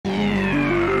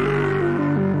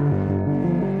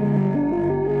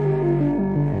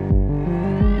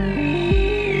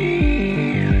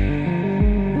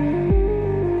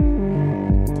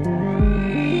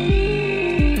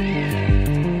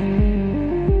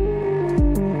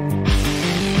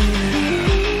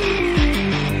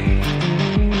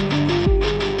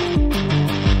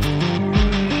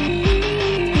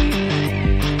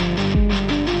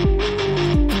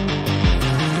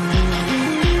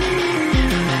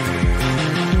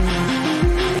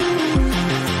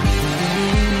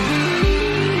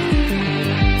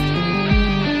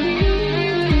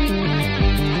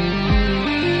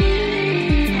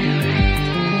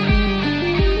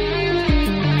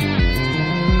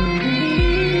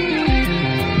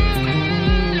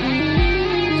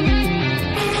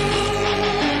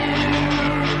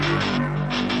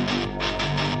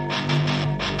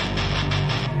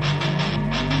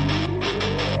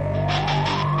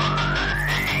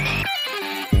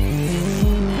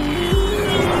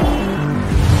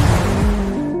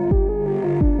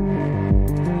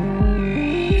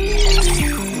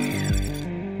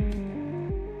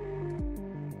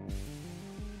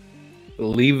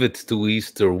leave it to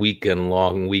Easter weekend,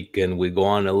 long weekend. We go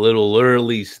on a little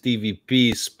early. Stevie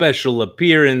P, special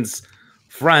appearance.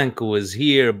 Franco is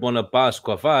here. Buona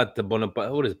Pasqua fatta.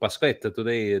 What is Pasquetta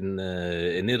today in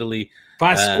Italy?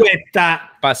 Pasquetta.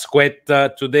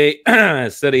 Pasquetta today.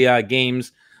 SerieA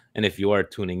games. And if you are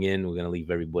tuning in, we're going to leave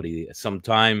everybody some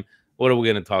time. What are we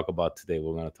going to talk about today?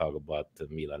 We're going to talk about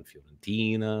Milan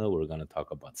Fiorentina. We're going to talk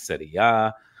about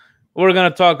SerieA. We're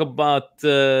gonna talk about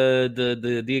the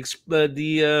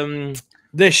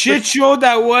shit show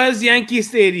that was Yankee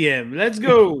Stadium. Let's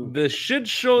go. The shit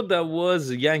show that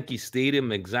was Yankee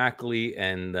Stadium, exactly.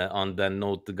 And on that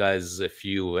note, the guys, if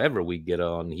you ever we get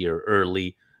on here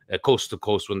early, coast to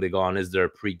coast when they go on, is there a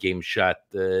pre-game shot?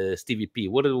 Stevie P,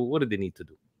 what do they need to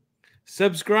do?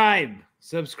 Subscribe,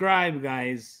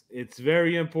 guys. It's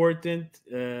very important.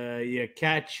 You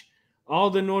catch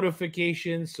all the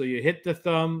notifications, so you hit the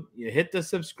thumb, you hit the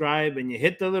subscribe, and you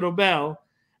hit the little bell,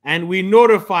 and we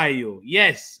notify you.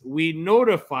 Yes, we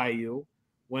notify you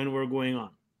when we're going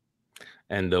on.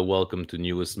 And welcome to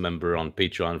newest member on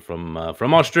Patreon from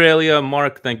Australia,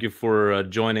 Mark. Thank you for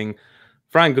joining.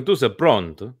 Franco, tu sei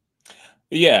pronto?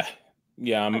 Yeah,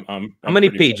 I'm How many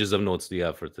pages of notes do you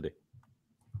have for today?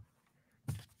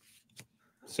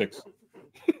 6.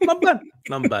 Not bad,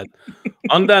 not bad.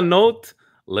 On that note,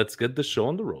 let's get the show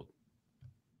on the road.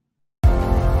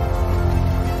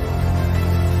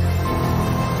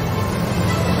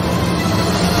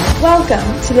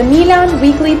 Welcome to the Milan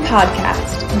Weekly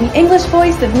Podcast, the English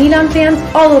voice of Milan fans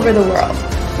all over the world,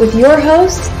 with your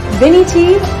hosts, Vinny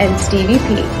T and Stevie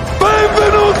P.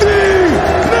 Benvenuti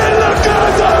nella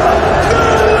casa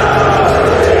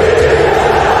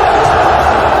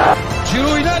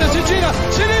Giro in area, si gira,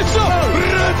 sinistro,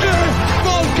 rete,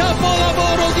 gol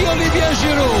capolavoro di Olivier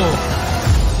Giroud.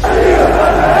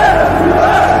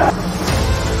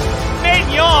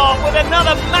 Mignon with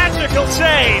another magical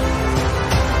save.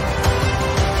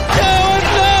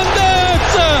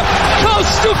 Hernandez,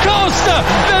 coast to coast,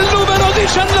 del numero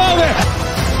 19.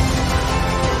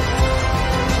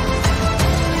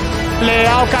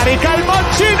 Leao carica il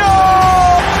mancino.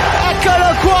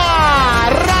 Eccolo qua,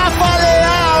 Rafa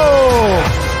Leao.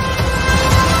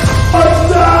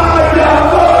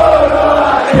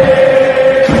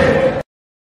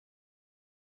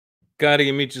 Cari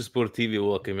amici sportivi,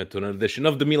 welcome to another edition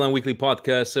of the Milan Weekly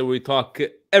Podcast, where we talk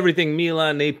everything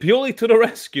Milan, a Pioli to the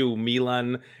rescue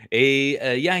Milan,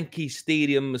 a Yankee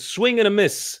Stadium swing and a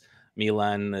miss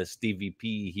Milan. Stevie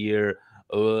P here.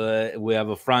 We have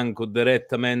a Franco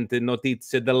direttamente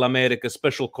Notizie dell'America,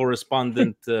 special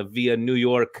correspondent via New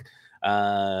York.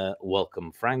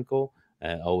 Welcome, Franco.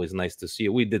 Always nice to see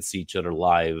you. We did see each other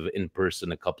live in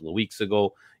person a couple of weeks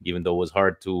ago, even though it was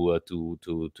hard to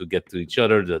get to each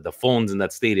other. The phones in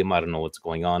that stadium, I don't know what's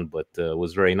going on, but it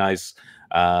was very nice.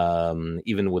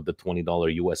 Even with the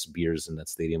 $20 US beers in that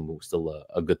stadium, it was still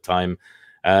a good time.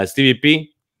 Stevie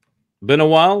P, been a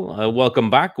while. Welcome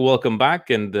back,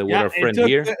 and with our friend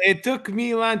here. It took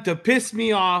Milan to piss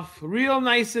me off real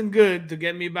nice and good to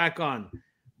get me back on.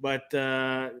 But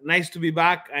nice to be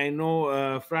back. I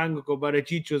know Franco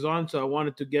Barecic was on, so I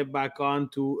wanted to get back on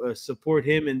to support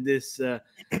him in this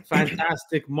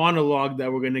fantastic monologue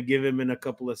that we're going to give him in a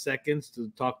couple of seconds to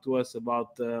talk to us about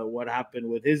what happened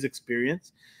with his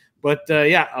experience. But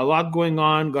yeah, a lot going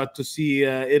on. Got to see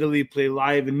Italy play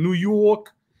live in New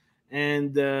York.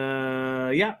 And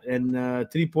yeah,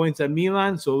 and 3 points at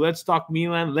Milan. So let's talk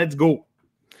Milan. Let's go.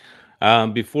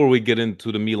 Before we get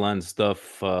into the Milan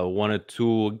stuff, wanted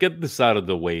to get this out of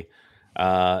the way.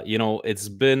 You know, it's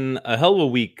been a hell of a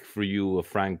week for you,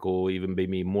 Franco, even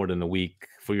maybe more than a week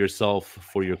for yourself,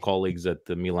 for your colleagues at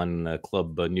the Milan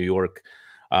Club New York,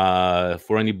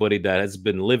 for anybody that has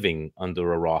been living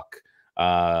under a rock.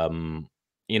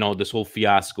 You know, this whole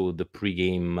fiasco, the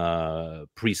pre-game,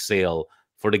 pre-sale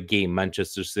for the game,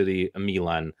 Manchester City,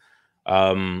 Milan.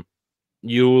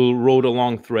 You wrote a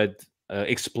long thread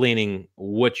explaining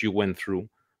what you went through.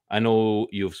 I know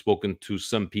you've spoken to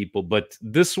some people, but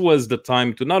this was the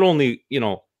time to not only, you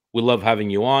know, we love having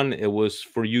you on, it was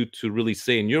for you to really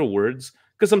say in your words,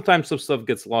 because sometimes some stuff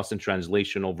gets lost in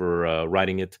translation over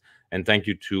writing it. And thank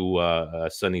you to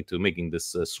Sonny to making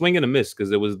this swing and a miss, because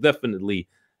there was definitely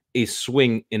a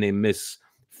swing and a miss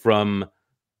from,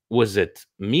 was it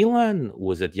Milan?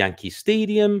 Was it Yankee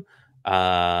Stadium?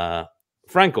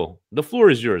 Franco, the floor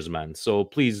is yours, man. So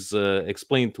please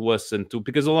explain to us, and to,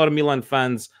 because a lot of Milan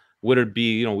fans, whether it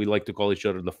be, you know, we like to call each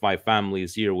other the five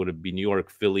families here, would it be New York,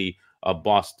 Philly,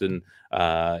 Boston,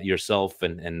 yourself,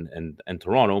 and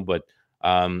Toronto, but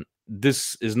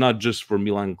this is not just for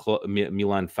Milan Club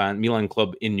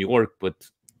in New York, but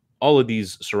all of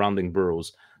these surrounding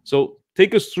boroughs. So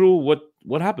take us through what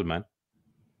what happened, man?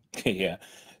 Yeah.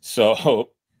 So,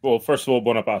 well, first of all,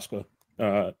 Buona Pasqua.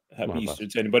 Happy Easter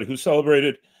to anybody who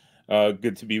celebrated.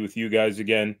 Good to be with you guys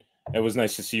again. It was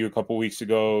nice to see you a couple weeks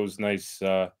ago. It was nice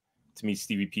to meet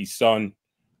Stevie P's son,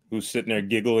 who's sitting there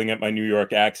giggling at my New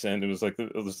York accent. It was like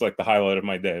the highlight of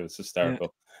my day. It was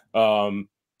hysterical. Yeah.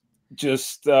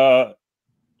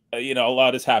 You know, a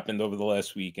lot has happened over the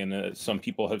last week, and some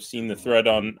people have seen the thread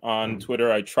on Twitter.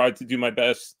 I tried to do my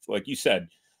best, like you said.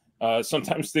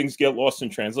 Sometimes things get lost in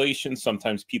translation.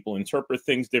 Sometimes people interpret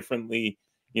things differently.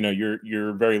 You know,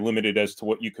 you're very limited as to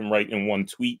what you can write in one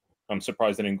tweet. I'm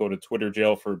surprised I didn't go to Twitter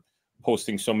jail for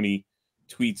posting so many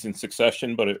tweets in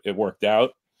succession, but it worked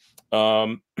out.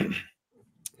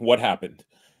 What happened?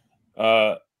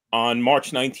 On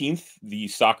March 19th, the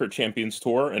Soccer Champions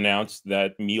Tour announced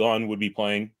that Milan would be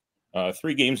playing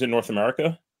 3 games in North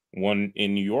America, one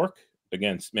in New York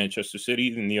against Manchester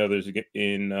City, and the others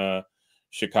in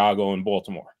Chicago and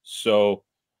Baltimore. So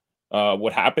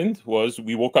what happened was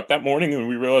we woke up that morning and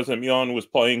we realized that Milan was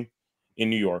playing in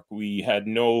New York. We had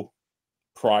no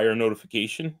prior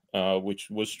notification, which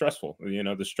was stressful. You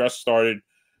know, the stress started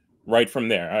right from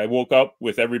there. I woke up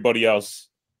with everybody else,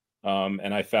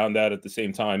 and I found out at the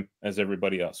same time as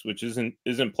everybody else, which isn't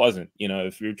pleasant. You know,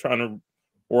 if you're trying to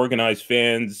organize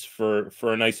fans for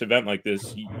a nice event like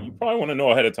this, you probably want to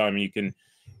know ahead of time, and you can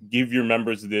give your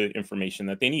members the information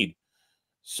that they need.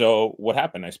 So what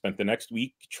happened? I spent the next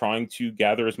week trying to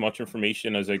gather as much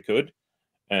information as I could.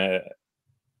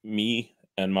 Me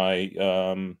and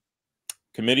my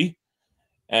committee,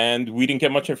 and we didn't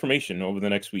get much information over the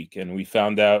next week. And we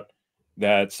found out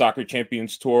that Soccer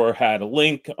Champions Tour had a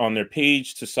link on their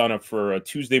page to sign up for a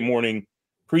Tuesday morning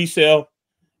pre-sale.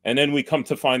 And then we come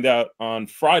to find out on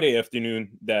Friday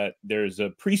afternoon that there's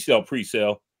a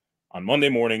pre-sale on Monday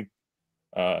morning,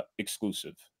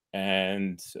 exclusive.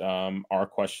 And our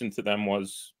question to them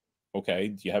was, okay,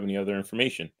 do you have any other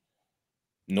information?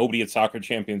 Nobody at Soccer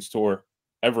Champions Tour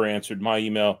ever answered my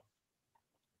email.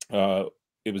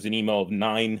 It was an email of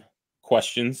 9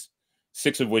 questions,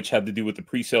 6 of which had to do with the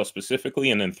pre-sale specifically,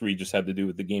 and then 3 just had to do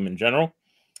with the game in general.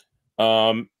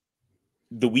 The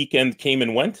weekend came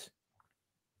and went.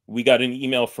 We got an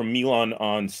email from Milan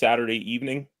on Saturday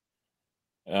evening,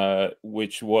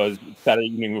 which was Saturday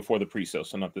evening before the pre-sale.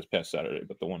 So not this past Saturday,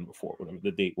 but the one before, whatever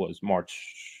the date was,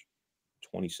 March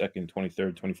 22nd,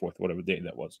 23rd, 24th, whatever day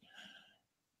that was.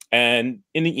 And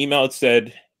in the email, it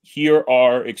said, here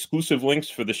are exclusive links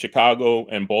for the Chicago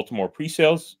and Baltimore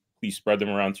pre-sales. Please spread them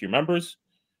around to your members.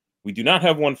 We do not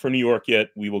have one for New York yet.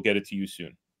 We will get it to you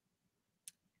soon.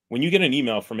 When you get an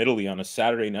email from Italy on a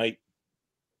Saturday night,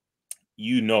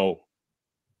 you know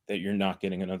that you're not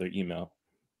getting another email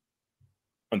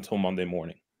until Monday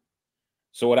morning.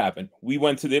 So what happened? We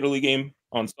went to the Italy game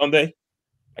on Sunday.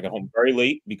 I got home very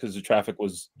late because the traffic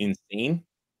was insane.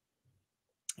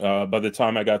 By the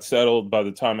time I got settled, by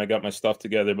the time I got my stuff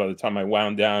together, by the time I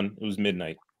wound down, it was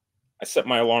midnight. I set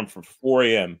my alarm for 4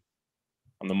 a.m.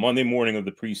 on the Monday morning of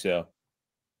the pre-sale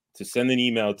to send an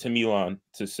email to Milan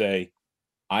to say,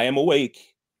 I am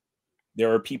awake.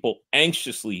 There are people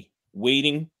anxiously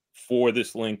waiting for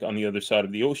this link on the other side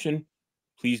of the ocean.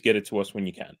 Please get it to us when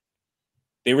you can.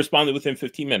 They responded within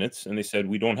 15 minutes, and they said,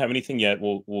 we don't have anything yet.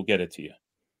 We'll get it to you.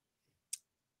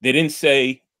 They didn't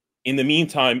say, in the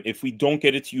meantime, if we don't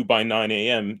get it to you by 9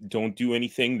 a.m., don't do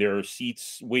anything. There are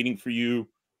seats waiting for you,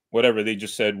 whatever. They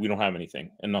just said, we don't have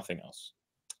anything and nothing else.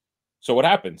 So what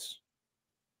happens?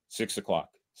 6 o'clock,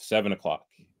 7 o'clock,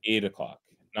 8 o'clock,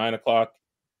 9 o'clock,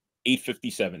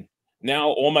 8:57. Now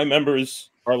all my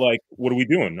members are like, what are we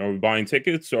doing? Are we buying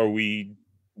tickets? Are we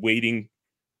waiting?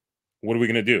 What are we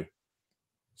going to do?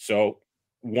 So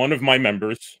one of my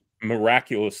members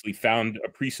miraculously found a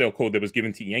pre-sale code that was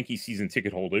given to Yankee season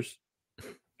ticket holders.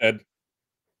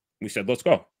 We said, let's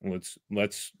go.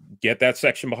 Let's get that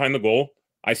section behind the goal.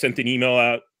 I sent an email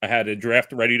out. I had a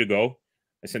draft ready to go.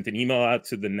 I sent an email out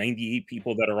to the 98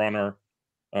 people that are on our,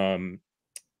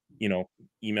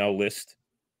 email list,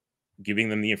 giving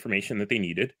them the information that they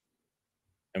needed.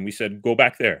 And we said, go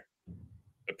back there.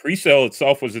 The pre-sale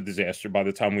itself was a disaster by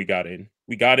the time we got in.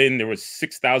 There was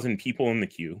 6,000 people in the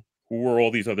queue. Who were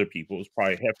all these other people? It was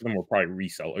probably half of them were probably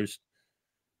resellers.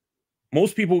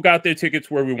 Most people got their tickets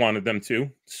where we wanted them to.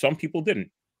 Some people didn't.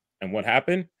 And what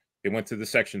happened? They went to the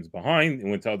sections behind. They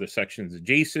went to other sections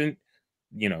adjacent,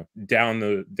 down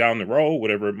the row,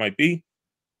 whatever it might be.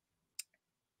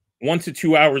 1 to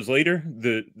 2 hours later,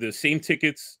 the same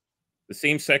tickets, the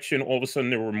same section, all of a sudden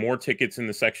there were more tickets in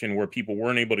the section where people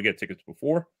weren't able to get tickets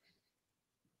before.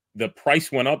 The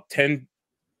price went up 10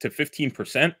 to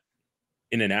 15%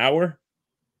 in an hour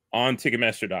on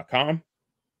Ticketmaster.com.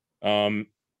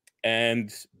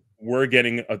 and we're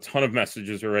getting a ton of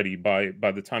messages already by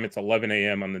the time it's 11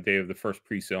 a.m. on the day of the first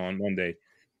pre-sale on Monday.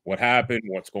 What happened?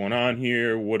 What's going on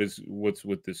here? What's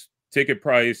with this ticket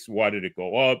price? Why did it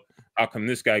go up? How come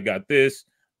this guy got this?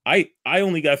 I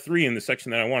only got 3 in the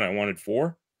section that I wanted. I wanted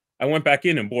 4. I went back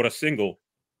in and bought a single,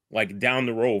 like down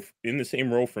the row in the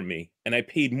same row from me, and I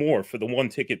paid more for the 1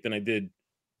 ticket than I did,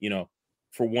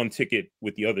 for 1 ticket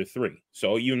with the other 3.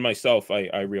 So even myself,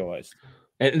 I realized.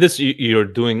 And this, you're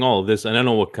doing all of this, and I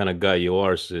know what kind of guy you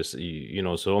are, sis.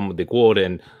 So I'm the quote,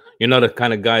 and you're not a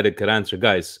kind of guy that could answer,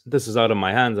 guys, this is out of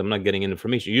my hands. I'm not getting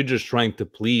information. You're just trying to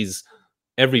please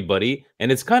everybody.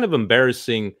 And it's kind of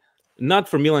embarrassing, not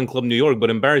for Milan Club New York, but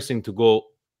embarrassing to go,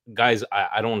 guys,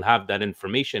 I don't have that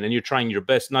information. And you're trying your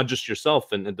best, not just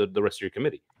yourself and the rest of your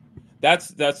committee. That's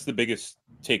the biggest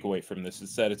takeaway from this,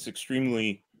 is that it's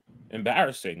extremely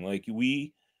embarrassing. Like,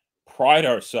 we pride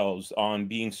ourselves on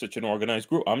being such an organized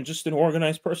group. I'm just an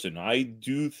organized person. I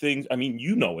do things. I mean,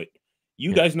 you know it.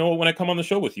 You guys know it when I come on the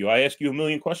show with you. I ask you a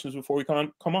million questions before we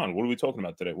come on. What are we talking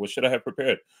about today? What should I have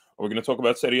prepared? Are we going to talk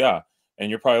about SerieA? And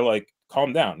you're probably like,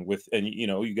 calm down and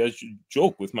you guys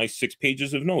joke with my 6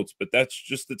 pages of notes, but that's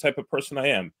just the type of person I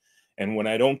am. And when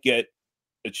I don't get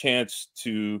a chance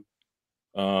to,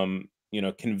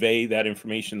 convey that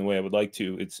information the way I would like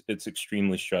to, it's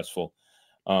extremely stressful.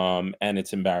 And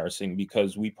it's embarrassing,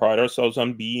 because we pride ourselves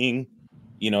on being,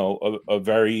 a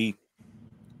very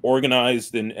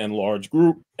organized and large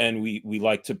group, and we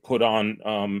like to put on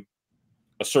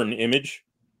a certain image,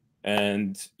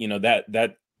 and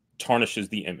that tarnishes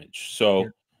the image. So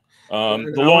I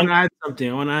want to add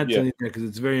something. I want to add something there, because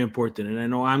it's very important, and I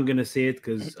know I'm going to say it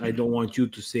because I don't want you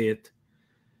to say it.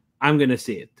 I'm going to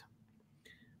say it.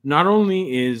 Not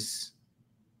only is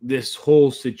this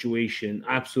whole situation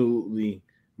absolutely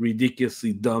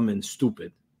ridiculously dumb and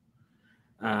stupid,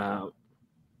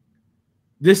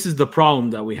 this is the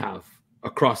problem that we have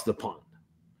across the pond.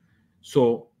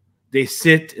 So they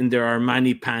sit in their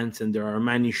Armani pants and their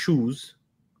Armani shoes,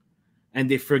 and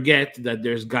they forget that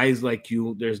there's guys like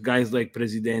you, there's guys like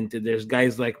Presidente, there's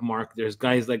guys like Mark, there's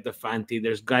guys like the Fanti,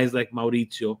 there's guys like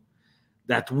Maurizio,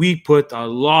 that we put a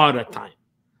lot of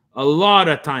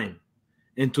time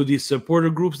into these supporter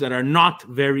groups that are not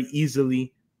very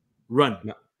easily run.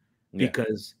 Yeah.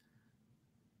 Because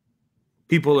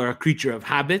people are a creature of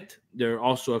habit. They're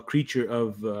also a creature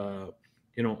of,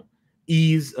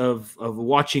 ease of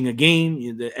watching a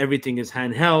game. Everything is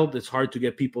handheld. It's hard to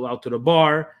get people out to the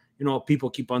bar. People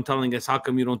keep on telling us, how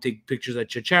come you don't take pictures at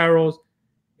Chicharo's?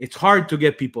 It's hard to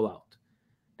get people out.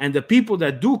 And the people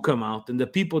that do come out and the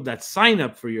people that sign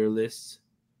up for your lists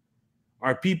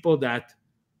are people that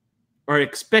are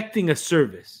expecting a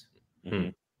service. Mm-hmm.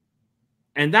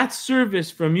 And that service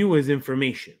from you is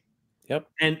information. Yep.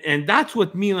 And that's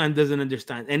what Milan doesn't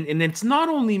understand. And it's not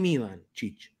only Milan,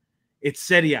 Cheech. It's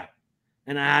SerieA.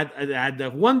 And I had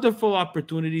the wonderful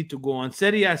opportunity to go on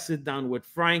SerieA, sit down with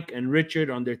Frank and Richard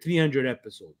on their 300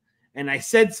 episode. And I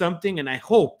said something, and I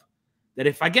hope that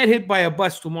if I get hit by a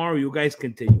bus tomorrow, you guys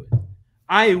continue it.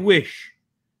 I wish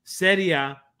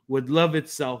SerieA would love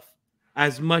itself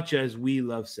as much as we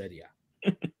love SerieA.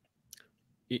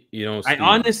 Steve, I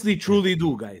honestly, truly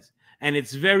do, guys. And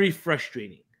it's very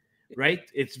frustrating, right?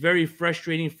 It's very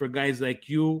frustrating for guys like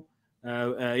you,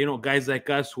 guys like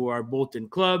us who are both in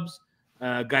clubs,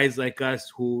 guys like us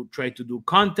who try to do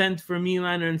content for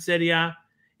Milan and SerieA.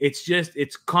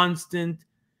 It's constant.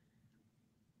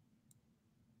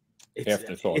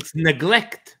 It's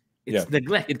neglect.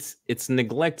 It's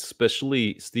neglect,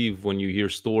 especially, Steve, when you hear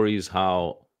stories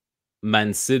how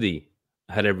ManCIty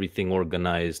had everything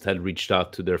organized, had reached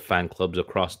out to their fan clubs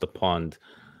across the pond.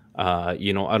 I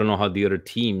don't know how the other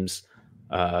teams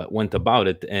went about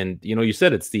it. And, you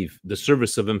said it, Steve, the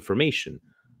service of information.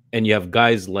 And you have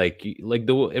guys like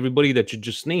everybody that you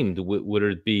just named, whether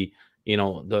it be,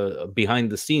 the behind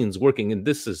the scenes working. And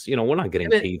this is, we're not getting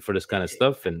paid for this kind of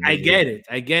stuff. And I get it.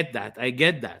 I get that.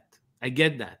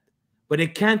 But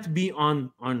it can't be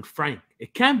on Frank.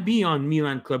 It can't be on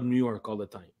Milan Club New York all the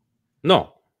time.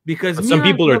 No. Because some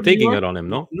people are taking it on him,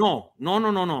 no? No.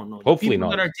 Hopefully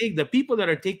not. The people that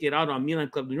are taking it out on Milan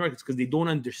Club New York is because they don't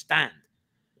understand.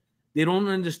 They don't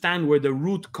understand where the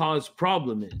root cause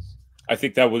problem is. I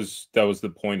think that was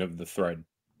the point of the thread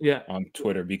on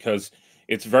Twitter, because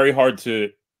it's very hard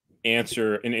to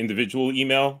answer an individual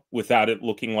email without it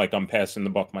looking like I'm passing the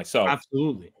buck myself.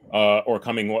 Absolutely. Or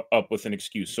coming up with an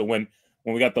excuse. So when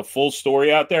we got the full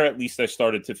story out there, at least I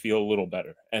started to feel a little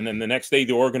better. And then the next day,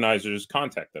 the organizers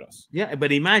contacted us. Yeah,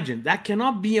 but imagine, that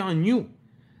cannot be on you.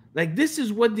 Like, this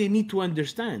is what they need to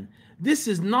understand. This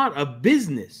is not a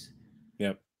business.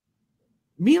 Yep.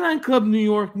 Milan Club New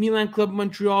York, Milan Club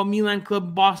Montreal, Milan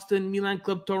Club Boston, Milan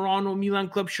Club Toronto, Milan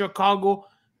Club Chicago.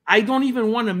 I don't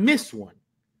even want to miss one.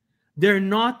 They're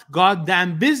not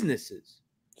goddamn businesses.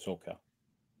 SoCal.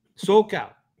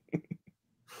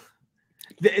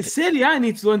 The SerieA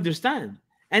needs to understand.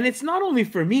 And it's not only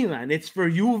for Milan. It's for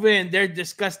Juve and their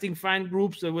disgusting fan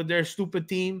groups with their stupid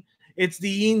team. It's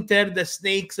the Inter, the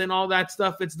Snakes, and all that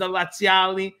stuff. It's the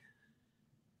Laziali.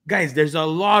 Guys, there's a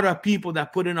lot of people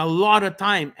that put in a lot of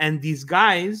time. And these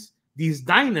guys, these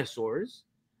dinosaurs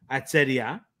at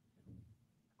SerieA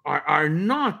are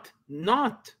not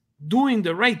doing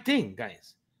the right thing,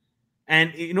 guys.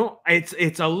 And, you know,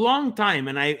 it's a long time.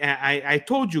 And I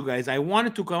told you guys I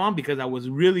wanted to come on because I was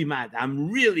really mad.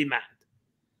 I'm really mad.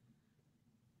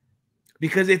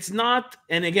 Because it's not,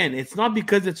 and again, it's not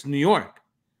because it's New York.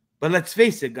 But let's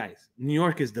face it, guys. New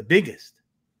York is the biggest.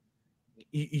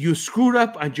 You screwed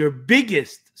up on your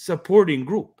biggest supporting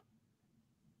group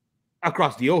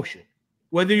across the ocean,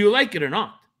 whether you like it or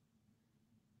not.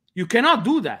 You cannot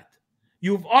do that.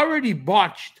 You've already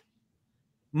botched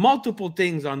multiple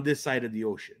things on this side of the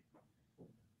ocean.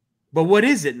 But what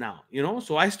is it now? You know,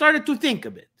 so I started to think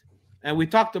a bit. And we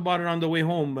talked about it on the way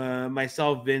home,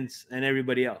 myself, Vince, and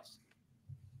everybody else.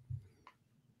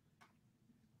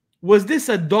 Was this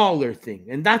a dollar thing?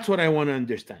 And that's what I want to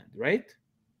understand, right?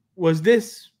 Was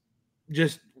this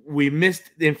just we missed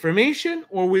the information,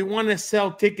 or we want to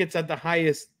sell tickets at the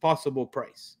highest possible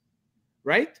price,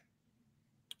 right?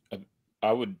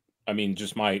 I mean,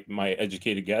 just my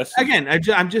educated guess. Again,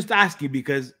 I'm just asking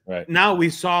because now we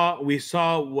saw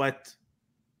what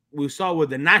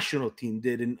the national team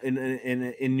did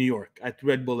in New York at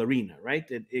Red Bull Arena, right?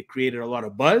 It created a lot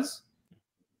of buzz.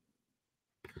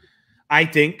 I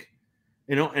think,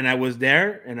 you know, and I was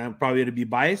there, and I'm probably going to be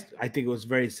biased. I think it was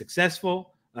very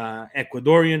successful.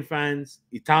 Ecuadorian fans,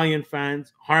 Italian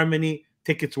fans, harmony.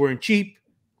 Tickets weren't cheap.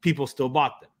 People still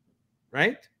bought them,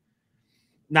 right?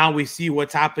 Now we see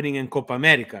what's happening in Copa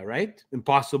America, right?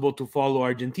 Impossible to follow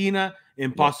Argentina.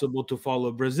 Impossible to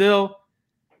follow Brazil.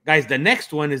 Guys, the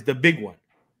next one is the big one.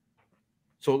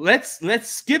 So let's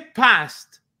skip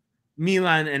past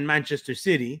Milan and Manchester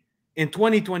City. In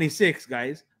 2026,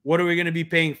 guys, what are we going to be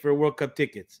paying for World Cup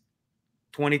tickets?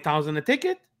 $20,000 a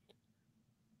ticket?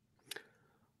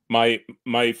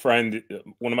 My friend,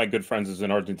 one of my good friends, is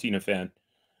an Argentina fan.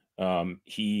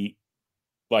 He,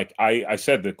 like I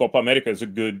said, the Copa America is a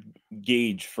good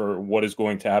gauge for what is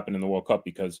going to happen in the World Cup,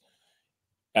 because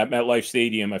at MetLife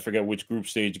Stadium, I forget which group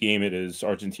stage game it is,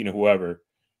 Argentina, whoever,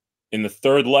 in the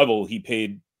third level, he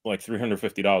paid like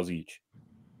 $350 each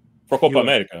for Copa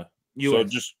America. So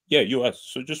just, US.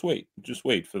 So just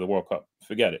wait for the World Cup.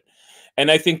 Forget it.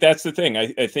 And I think that's the thing.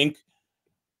 I think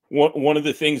one of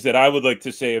the things that I would like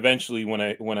to say eventually when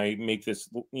I make this,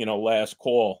 you know, last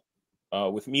call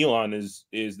with Milan is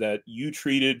that you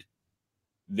treated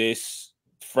this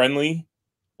friendly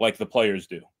like the players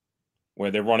do, where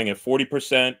they're running at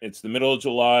 40%. It's the middle of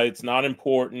July. It's not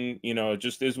important. You know, it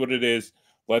just is what it is.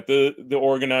 Let the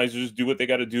organizers do what they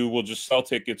got to do. We'll just sell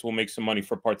tickets. We'll make some money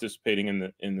for participating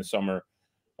in the summer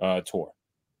tour.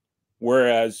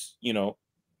 Whereas, you know,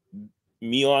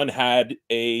 Milan had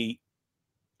a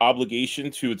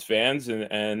obligation to its fans,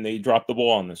 and they dropped the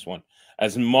ball on this one.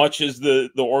 As much as the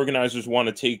organizers want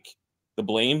to take the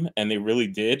blame, and they really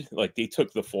did, like they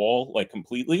took the fall like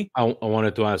completely. I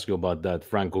wanted to ask you about that,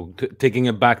 Franco, taking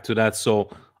it back to that. So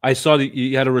I saw that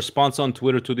you had a response on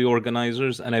Twitter to the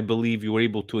organizers, and I believe you were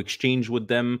able to exchange with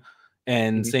them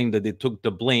and saying that they took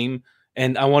the blame.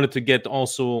 And I wanted to get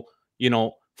also, you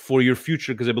know, for your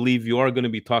future, because I believe you are going to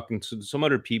be talking to some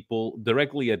other people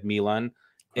directly at Milan.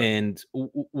 Right. And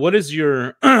what is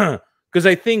your, because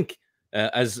I think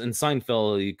as in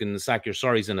Seinfeld, you can sack your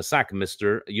sorries in a sack,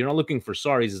 mister. You're not looking for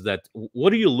sorries. Is that,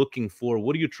 what are you looking for?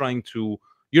 What are you trying to,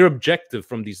 your objective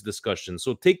from these discussions?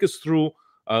 So take us through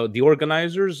the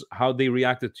organizers, how they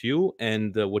reacted to you,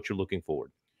 and what you're looking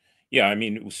forward. Yeah, I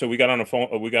mean, so we got on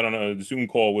a Zoom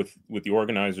call with the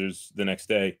organizers the next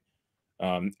day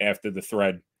after the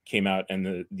thread came out,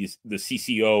 and the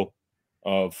CCO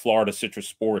of Florida Citrus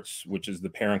Sports, which is the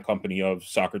parent company of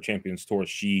Soccer Champions Tour,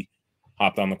 she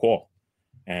hopped on the call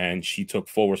and she took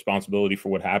full responsibility for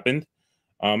what happened.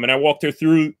 And I walked her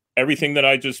through everything that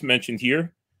I just mentioned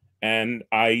here. And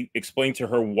I explained to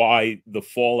her why the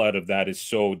fallout of that is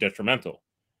so detrimental.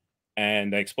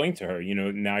 And I explained to her, you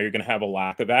know, now you're going to have a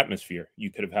lack of atmosphere.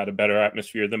 You could have had a better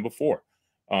atmosphere than before.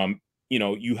 You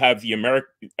know, you have the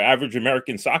average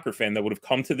American soccer fan that would have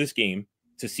come to this game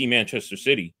to see Manchester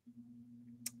City.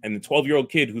 And the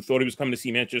 12-year-old kid who thought he was coming to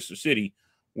see Manchester City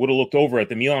would have looked over at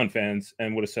the Milan fans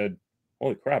and would have said,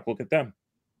 holy crap, look at them.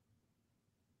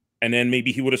 And then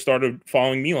maybe he would have started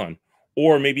following Milan.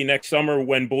 Or maybe next summer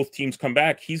when both teams come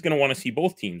back, he's going to want to see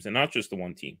both teams and not just the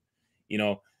one team. You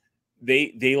know,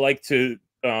 they like to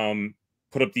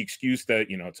put up the excuse that,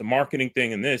 you know, it's a marketing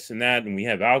thing and this and that, and we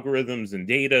have algorithms and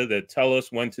data that tell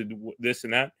us when to do this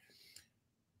and that.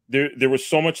 There was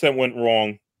so much that went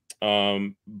wrong,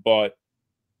 but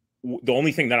the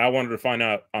only thing that I wanted to find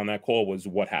out on that call was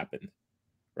what happened,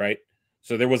 right?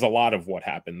 So there was a lot of what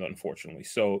happened, unfortunately.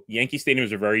 So Yankee Stadium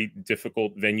is a very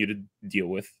difficult venue to deal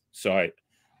with. So I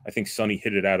think Sonny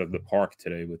hit it out of the park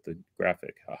today with the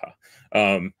graphic.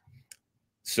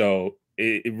 So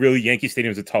it really, Yankee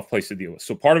Stadium is a tough place to deal with.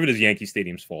 So part of it is Yankee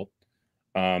Stadium's fault.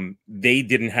 They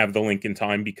didn't have the link in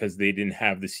time because they didn't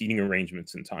have the seating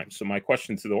arrangements in time. So my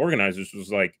question to the organizers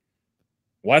was like,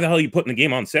 why the hell are you putting the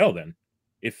game on sale then?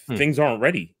 If things aren't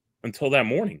ready until that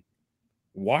morning,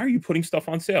 why are you putting stuff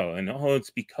on sale? And it's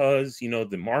because, you know,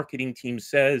 the marketing team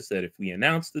says that if we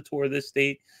announce the tour this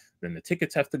date, then the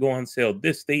tickets have to go on sale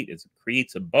this date. It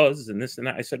creates a buzz and this and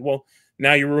that. I said, well,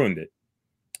 now you ruined it.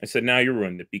 I said, now you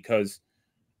ruined it, because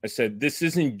I said, this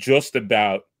isn't just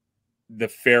about the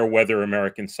fair weather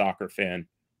American soccer fan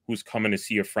who's coming to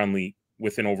see a friendly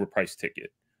with an overpriced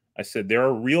ticket. I said, there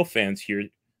are real fans here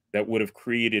that would have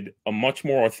created a much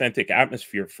more authentic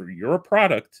atmosphere for your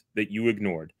product that you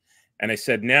ignored. And I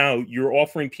said, now you're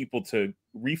offering people to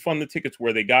refund the tickets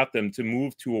where they got them to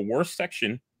move to a worse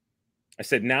section. I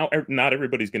said, now not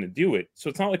everybody's going to do it. So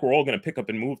it's not like we're all going to pick up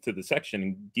and move to the section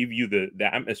and give you the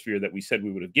atmosphere that we said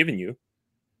we would have given you,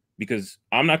 because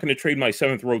I'm not going to trade my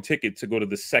 7th row ticket to go to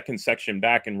the second section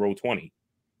back in row 20.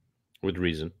 With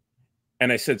reason.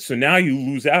 And I said, so now you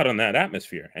lose out on that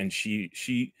atmosphere. And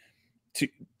she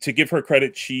to give her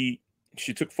credit, she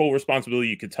took full responsibility.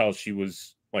 You could tell she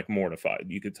was like mortified.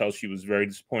 You could tell she was very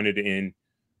disappointed in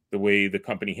the way the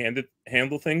company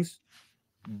handled things.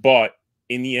 But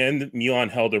in the end, Milan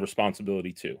held a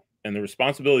responsibility too. And the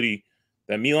responsibility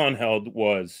that Milan held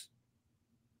was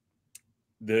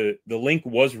the link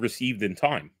was received in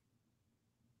time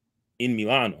in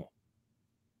Milano,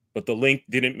 but the link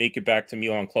didn't make it back to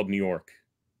Milan Club New York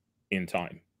in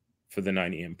time for the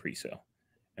 9 a.m. pre-sale.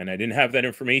 And I didn't have that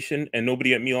information, and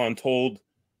nobody at Milan told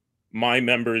my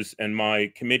members and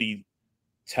my committee,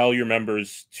 tell your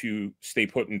members to stay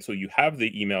put until you have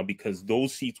the email, because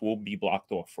those seats will be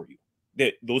blocked off for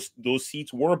you. Those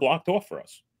seats were blocked off for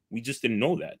us. We just didn't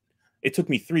know that. It took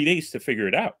me 3 days to figure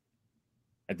it out.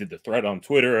 I did the thread on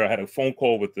Twitter. I had a phone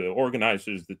call with the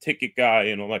organizers, the ticket guy,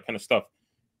 and all that kind of stuff.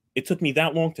 It took me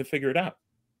that long to figure it out.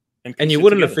 And you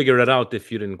wouldn't have figured it out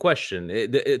if you didn't question.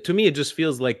 To me, it just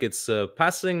feels like it's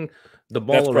passing the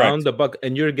ball around the buck,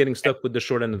 and you're getting stuck with the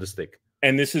short end of the stick.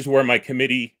 And this is where my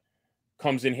committee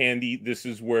comes in handy. This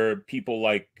is where people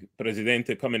like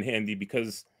Presidente come in handy,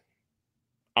 because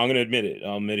I'm going to admit it.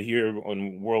 I'll admit it here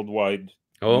on worldwide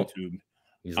YouTube.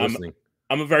 He's listening.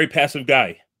 I'm a very passive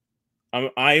guy.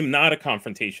 I am not a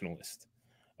confrontationalist.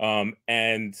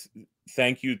 And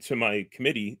thank you to my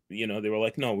committee. You know, they were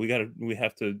like, no, we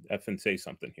have to effing say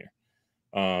something here.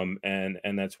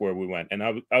 And that's where we went. And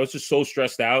I was just so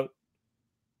stressed out.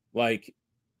 Like,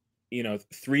 you know,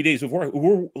 3 days of work.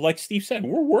 We're, like Steve said,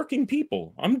 we're working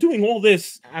people. I'm doing all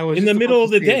this in the middle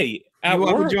of the day at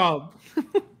work. Job.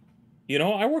 You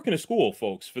know, I work in a school,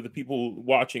 folks, for the people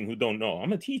watching who don't know.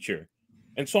 I'm a teacher.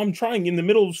 And so I'm trying in the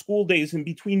middle of school days, in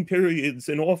between periods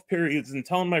and off periods, and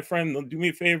telling my friend, do me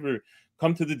a favor,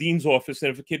 come to the dean's office,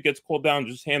 and if a kid gets called down,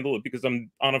 just handle it, because I'm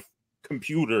on a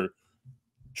computer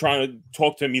trying to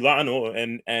talk to Milano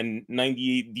and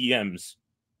 98 DMs,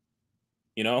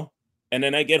 you know? And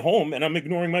then I get home and I'm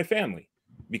ignoring my family,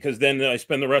 because then I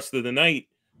spend the rest of the night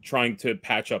trying to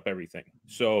patch up everything.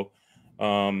 So,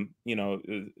 you know,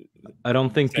 I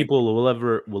don't think people will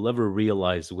ever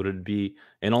realize what it'd be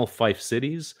in all 5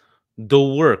 cities, the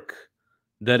work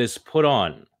that is put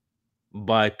on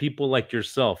by people like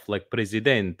yourself, like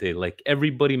Presidente, like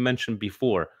everybody mentioned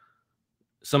before.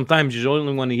 Sometimes you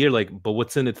only want to hear like, but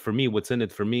what's in it for me? What's in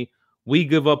it for me? We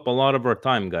give up a lot of our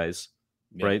time, guys,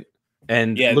 right?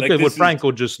 And look at what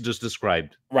Franco just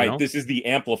described. Right. You know? This is the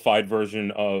amplified version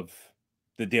of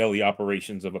the daily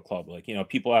operations of a club. Like, you know,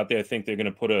 people out there think they're going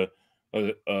to put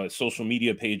a social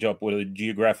media page up with a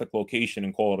geographic location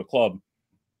and call it a club.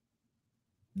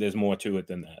 There's more to it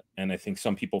than that. And I think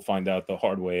some people find out the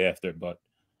hard way after, but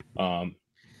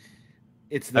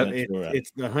it's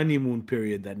the honeymoon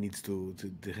period that needs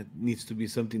to be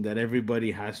something that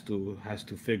everybody has to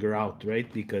figure out,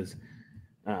 right? Because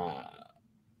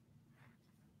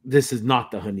this is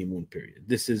not the honeymoon period.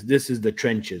 This is the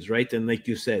trenches, right? And like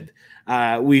you said,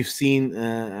 we've seen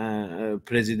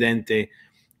Presidente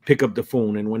pick up the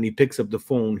phone, and when he picks up the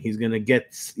phone, he's gonna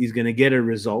get a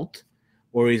result,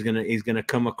 or he's gonna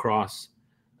come across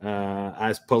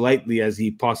as politely as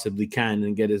he possibly can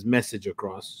and get his message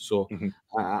across. So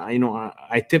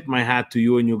I tip my hat to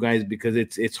you and you guys, because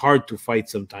it's hard to fight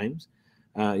sometimes.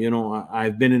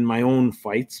 I've been in my own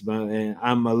fights, but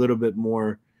I'm a little bit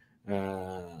more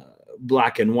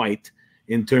black and white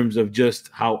in terms of just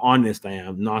how honest I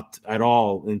am, not at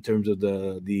all in terms of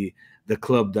the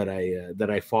club that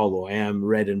I follow. I am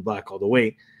red and black all the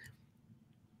way.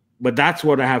 But that's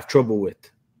what I have trouble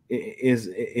with, is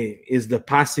the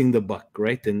passing the buck,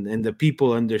 right? And the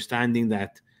people understanding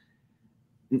that,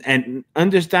 and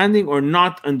understanding or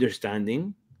not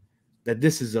understanding that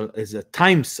this is a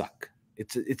time suck.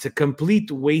 It's a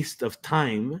complete waste of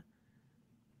time,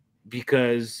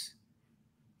 because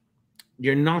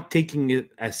you're not taking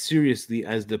it as seriously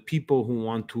as the people who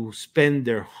want to spend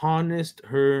their honest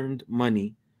earned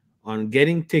money on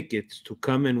getting tickets to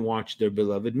come and watch their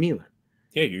beloved Milan.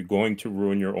 Yeah, you're going to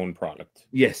ruin your own product.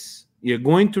 Yes, you're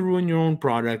going to ruin your own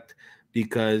product,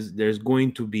 because there's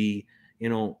going to be,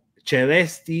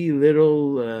 celesti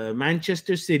little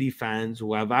Manchester City fans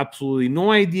who have absolutely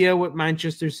no idea what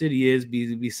Manchester City is,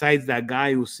 besides that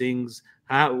guy who sings,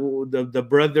 the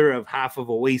brother of half of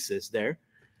Oasis there,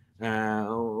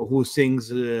 who sings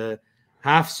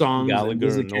half songs,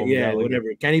 Gallagher, Gallagher.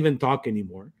 whatever, can't even talk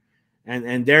anymore,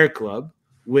 and their club,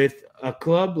 with a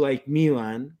club like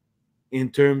Milan, in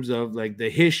terms of like the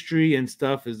history and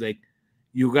stuff, is like,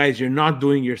 you guys, you're not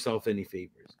doing yourself any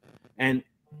favors. And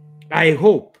I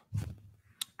hope,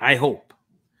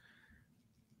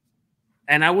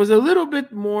 and I was a little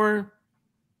bit more,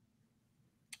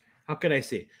 how could I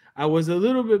say? I was a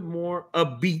little bit more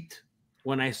upbeat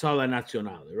when I saw La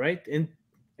Nazionale, right? And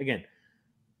again,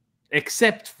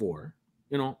 except for,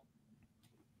 La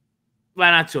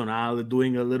Nazionale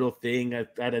doing a little thing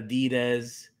at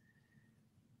Adidas,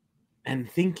 and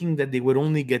thinking that they would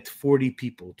only get 40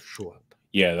 people to show up.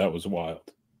 Yeah, that was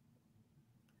wild.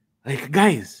 Like,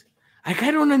 guys, I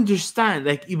don't understand.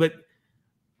 Like, but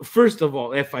first of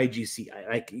all,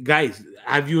 FIGC, guys,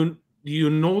 do you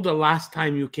know the last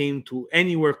time you came to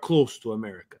anywhere close to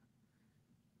America?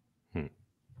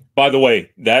 By the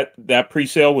way, that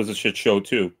pre-sale was a shit show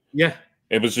too. Yeah,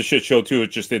 it was a shit show too.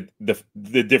 It's just that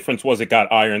the difference was it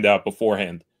got ironed out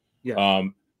beforehand. Yeah.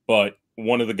 But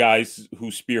one of the guys who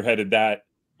spearheaded that,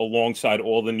 alongside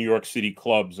all the New York City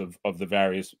clubs of the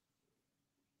various,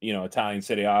 Italian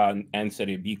SerieA and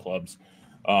Serie B clubs,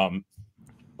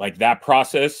 like that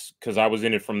process, because I was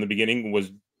in it from the beginning,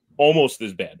 was almost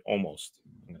as bad. Almost.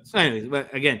 Anyways,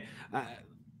 but again,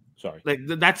 sorry. Like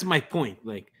that's my point.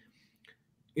 Like,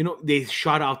 they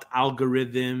shot out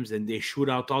algorithms and they shoot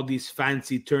out all these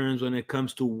fancy terms when it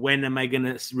comes to when am I going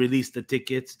to release the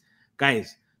tickets,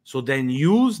 guys. So then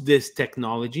use this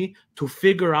technology to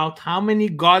figure out how many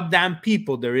goddamn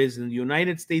people there is in the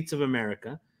United States of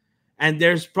America. And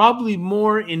there's probably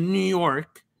more in New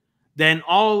York than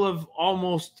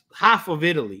almost half of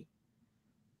Italy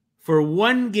for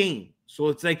one game. So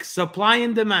it's like supply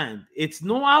and demand. It's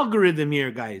no algorithm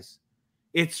here, guys.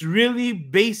 It's really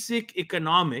basic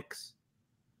economics.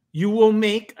 You will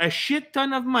make a shit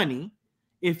ton of money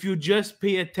if you just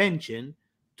pay attention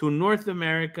to North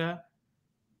America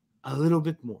a little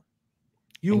bit more.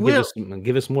 You and will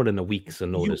give us more than a week's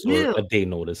notice or a day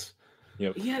notice.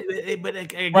 Yep. Yeah, but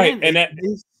again, right, and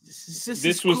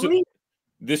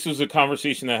this was a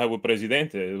conversation I had with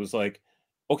Presidente. It was like,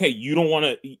 okay, you don't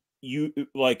want to,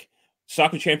 like,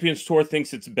 Soccer Champions Tour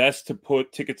thinks it's best to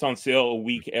put tickets on sale a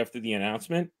week after the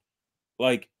announcement.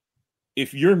 Like,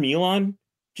 if you're Milan,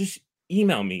 just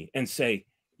email me and say,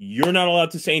 you're not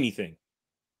allowed to say anything,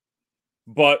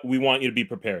 but we want you to be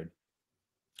prepared.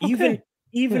 Okay.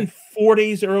 Even 4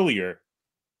 days earlier,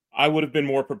 I would have been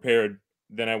more prepared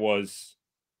than I was,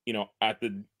 at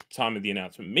the time of the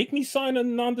announcement. Make me sign a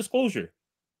non-disclosure.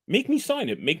 Make me sign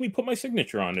it. Make me put my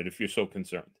signature on it if you're so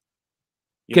concerned.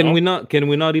 Can we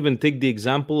not even take the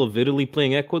example of Italy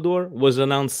playing Ecuador? Was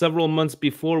announced several months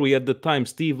before. We had the time.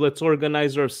 Steve, let's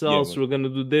organize ourselves. We're going to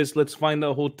do this. Let's find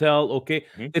a hotel. Okay.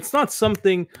 It's not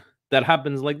something that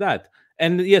happens like that.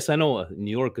 And yes, I know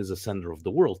New York is the center of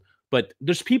the world, but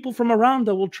there's people from around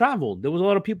that will travel. There was a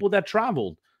lot of people that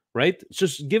traveled, right?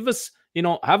 Just give us,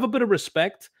 have a bit of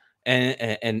respect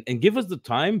and give us the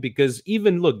time, because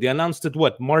even look, they announced it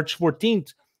March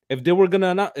 14th. If they want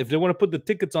to put the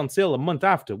tickets on sale a month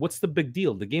after, what's the big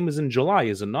deal? The game is in July,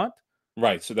 is it not?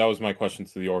 Right. So that was my question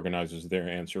to the organizers. Their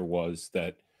answer was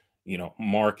that,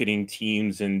 marketing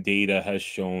teams and data has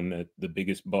shown that the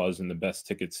biggest buzz and the best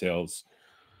ticket sales.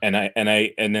 And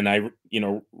then I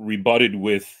rebutted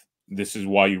with this is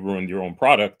why you ruined your own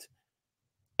product.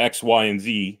 X, Y, and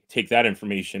Z, take that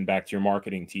information back to your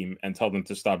marketing team and tell them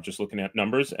to stop just looking at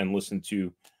numbers and listen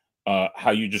to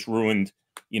how you just ruined,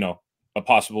 a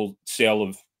possible sale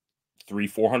of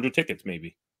 300-400 tickets,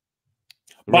 maybe.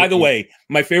 By the way,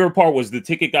 my favorite part was the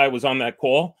ticket guy was on that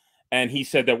call, and he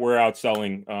said that we're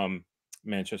outselling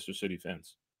Manchester City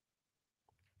fans.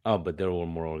 Oh, but they're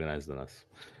more organized than us.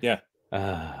 Yeah.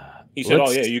 He said,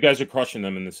 "Oh yeah, you guys are crushing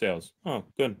them in the sales." Oh,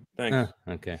 good, thanks.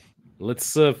 Okay.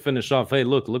 Let's finish off. Hey,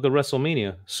 look at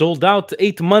WrestleMania. Sold out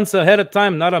 8 months ahead of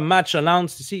time, not a match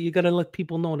announced. You see, you got to let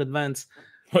people know in advance.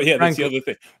 Oh, yeah, that's the other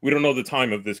thing. We don't know the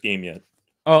time of this game yet.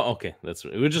 Oh, okay. That's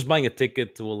right. We're just buying a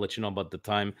ticket. We'll let you know about the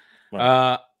time.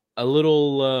 Right. A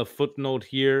little footnote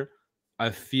here. I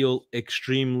feel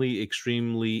extremely,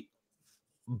 extremely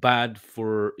bad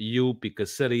for you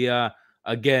because SerieA,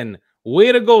 again,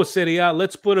 way to go, SerieA.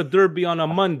 Let's put a derby on a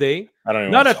Monday.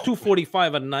 Not at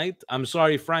 2:45 at night. I'm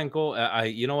sorry, Franco.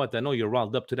 You know what? I know you're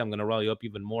riled up today. I'm going to rile you up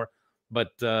even more.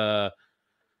 But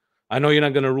I know you're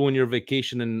not going to ruin your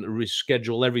vacation and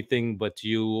reschedule everything, but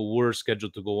you were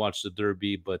scheduled to go watch the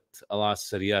derby. But alas,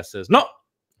 SerieA says, no,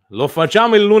 lo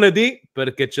facciamo il lunedì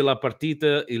perché c'è la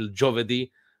partita il giovedì.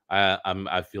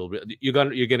 I feel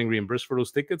you're getting reimbursed for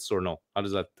those tickets or no? How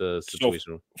does that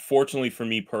situation? So, fortunately for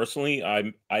me personally,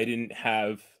 I didn't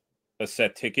have a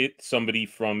set ticket. Somebody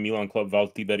from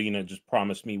MilanClubNYC Tiberina just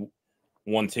promised me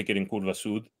one ticket in Curva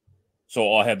Sud. So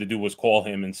all I had to do was call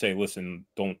him and say, listen,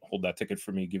 don't hold that ticket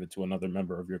for me. Give it to another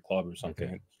member of your club or something.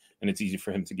 Okay. And it's easy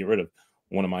for him to get rid of.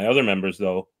 One of my other members,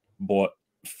 though, bought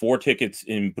 4 tickets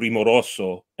in Primo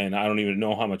Rosso, and I don't even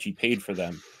know how much he paid for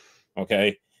them.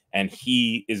 Okay. And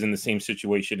he is in the same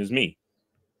situation as me,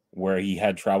 where he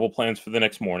had travel plans for the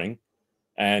next morning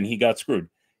and he got screwed.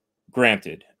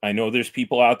 Granted, I know there's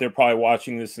people out there probably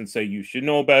watching this and say, you should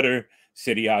know better.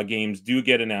 SerieA games do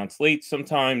get announced late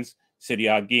sometimes.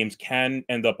 SerieA games can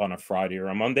end up on a Friday or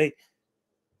a Monday.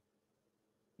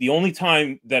 The only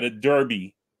time that a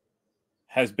derby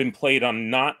has been played on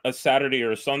not a Saturday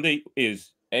or a Sunday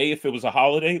is A, if it was a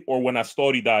holiday, or when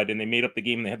Astori died and they made up the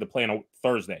game and they had to play on a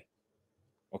Thursday.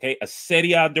 Okay, a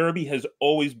SerieA derby has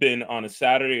always been on a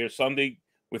Saturday or Sunday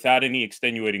without any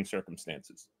extenuating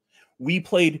circumstances. We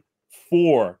played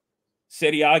 4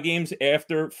 SerieA games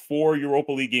after 4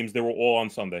 Europa League games. They were all on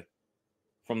Sunday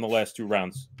from the last 2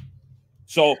 rounds.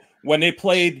 So when they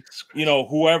played,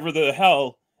 whoever the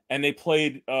hell, and they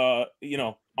played, on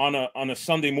a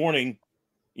Sunday morning,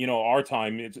 our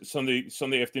time, it's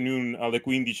Sunday afternoon, alle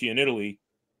 15 in Italy,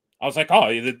 I was like, oh,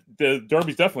 the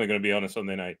derby's definitely going to be on a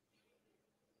Sunday night.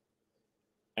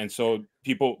 And so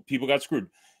people got screwed.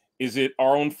 Is it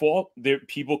our own fault?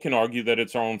 People can argue that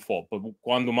it's our own fault, but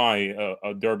quando mai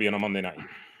a derby on a Monday night?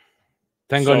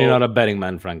 Thank God you're not a betting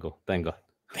man, Franco. Thank God.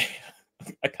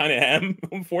 I kind of am,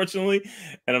 unfortunately,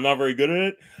 and I'm not very good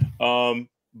at it.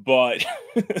 But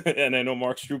and I know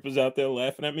Mark Stroop is out there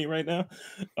laughing at me right now.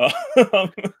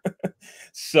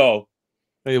 So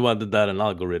you wanted that an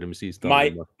algorithm. See,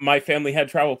 my family had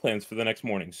travel plans for the next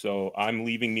morning, so I'm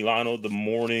leaving Milano the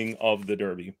morning of the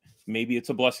derby. Maybe it's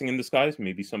a blessing in disguise.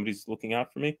 Maybe somebody's looking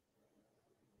out for me.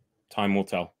 Time will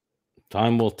tell.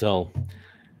 Time will tell.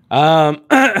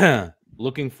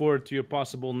 Looking forward to your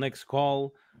possible next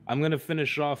call. I'm going to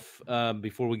finish off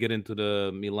before we get into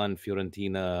the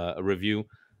Milan-Fiorentina review.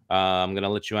 I'm going to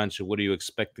let you answer. What are you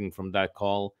expecting from that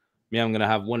call? I'm going to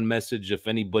have one message. If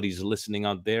anybody's listening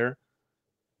out there,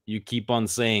 you keep on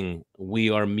saying, we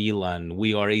are Milan,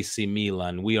 we are AC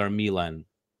Milan, we are Milan.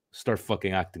 Start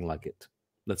fucking acting like it.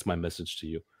 That's my message to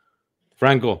you.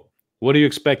 Franco, what are you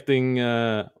expecting?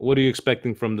 What are you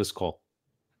expecting from this call?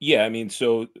 Yeah, I mean,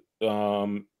 so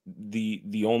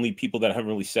the only people that I haven't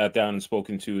really sat down and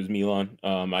spoken to is Milan.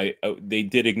 They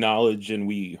did acknowledge, and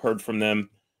we heard from them,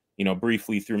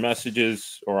 briefly through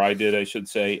messages, or I did, I should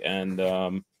say,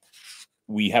 and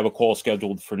we have a call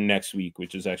scheduled for next week,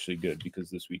 which is actually good because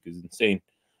this week is insane.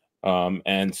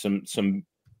 And some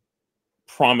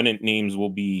prominent names will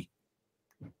be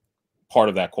part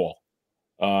of that call.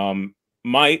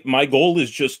 My goal is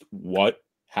just what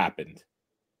happened.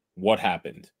 What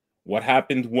happened? What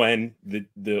happened when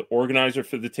the organizer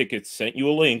for the tickets sent you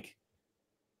a link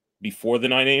before the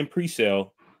 9 a.m.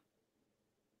 pre-sale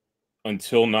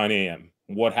until 9 a.m.?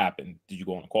 What happened? Did you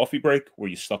go on a coffee break? Were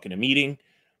you stuck in a meeting?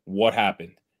 What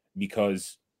happened?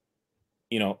 Because,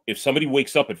 if somebody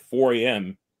wakes up at 4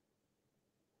 a.m.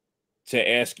 to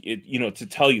ask it, to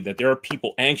tell you that there are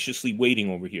people anxiously waiting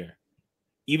over here,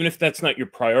 even if that's not your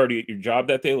priority at your job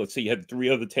that day, let's say you had 3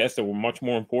 other tasks that were much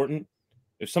more important.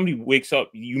 If somebody wakes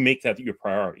up, you make that your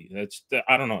priority.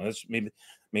 I don't know. That's maybe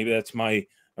that's my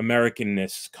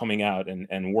Americanness coming out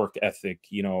and work ethic,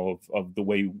 you know, of the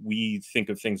way we think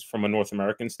of things from a North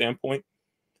American standpoint.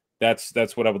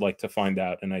 That's what I would like to find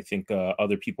out, and I think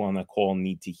other people on that call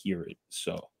need to hear it.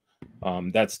 So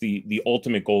that's the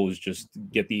ultimate goal, is just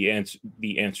get the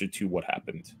answer to what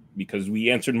happened, because we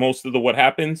answered most of the what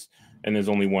happens, and there's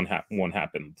only one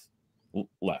happened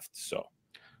left. So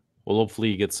well, hopefully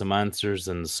you get some answers,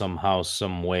 and somehow,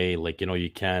 some way, like, you know,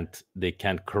 they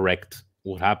can't correct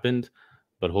what happened,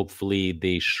 but hopefully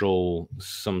they show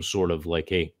some sort of like,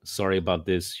 hey, sorry about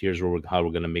this, here's how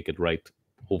we're gonna make it right.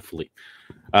 Hopefully.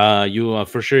 You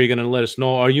for sure, you're gonna let us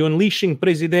know. Are you unleashing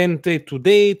Presidente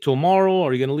today, tomorrow?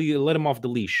 Are you gonna let him off the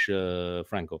leash,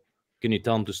 Franco? Can you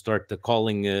tell him to start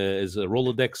calling his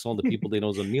Rolodex, all the people they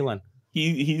knows in Milan?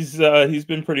 He's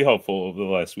been pretty helpful over the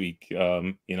last week.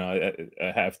 You know,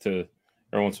 I have to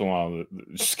every once in a while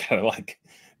just kind of like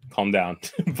calm down,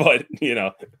 but you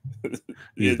know,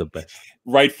 he's the best.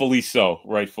 Rightfully so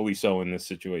in this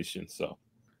situation. So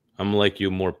I'm like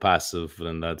you, more passive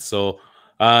than that. So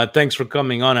thanks for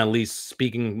coming on, at least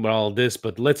speaking about all this,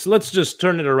 but let's just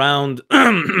turn it around. By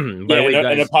the way, guys,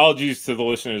 and apologies to the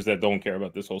listeners that don't care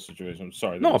about this whole situation. I'm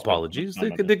sorry. No apologies.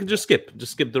 They could just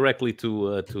skip directly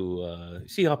to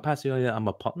see how passive I am.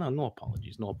 No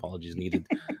apologies needed.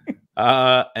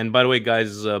 And by the way,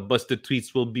 guys, Busted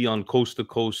Tweets will be on Coast to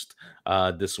Coast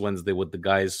this Wednesday with the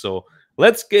guys. So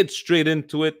let's get straight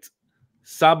into it.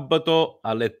 Sabato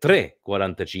alle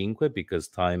 3:45, because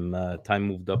time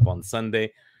moved up on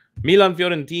Sunday. Milan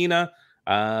Fiorentina.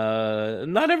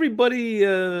 Not everybody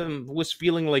was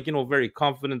feeling like, you know, very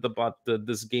confident about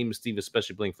this game, Steve,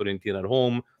 especially playing Fiorentina at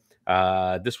home.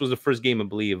 This was the first game, I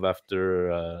believe,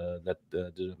 after that.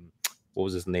 What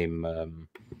was his name?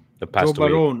 The passed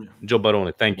away. Joe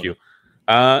Barone. Thank you.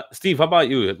 Steve, how about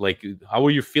you? Like, how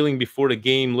were you feeling before the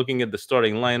game? Looking at the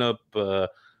starting lineup,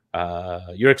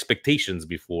 your expectations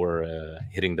before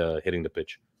hitting the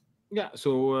pitch. Yeah,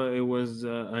 so it was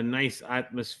a nice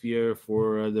atmosphere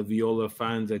for the Viola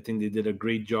fans. I think they did a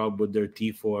great job with their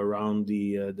tifo around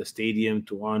the stadium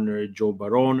to honor Joe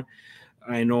Barone.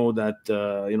 I know that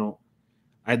you know,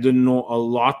 I didn't know a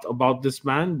lot about this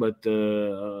man, but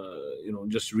you know,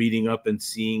 just reading up and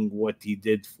seeing what he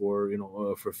did for, you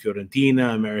know, for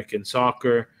Fiorentina, American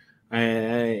soccer,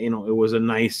 you know, it was a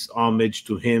nice homage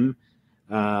to him.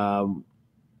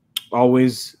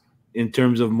 Always, in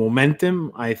terms of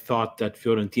momentum, I thought that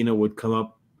Fiorentina would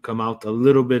come out a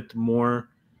little bit more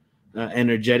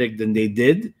energetic than they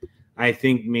did. I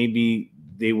think maybe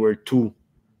they were too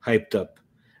hyped up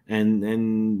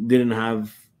and didn't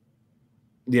have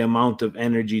the amount of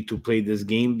energy to play this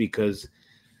game, because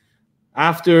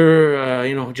after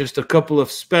you know, just a couple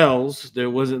of spells, there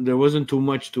wasn't too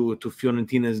much to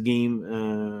Fiorentina's game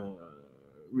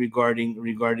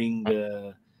regarding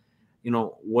the, you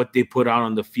know, what they put out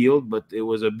on the field. But it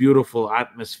was a beautiful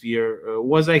atmosphere.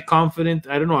 Was I confident?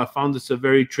 I don't know. I found this a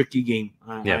very tricky game.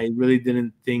 I really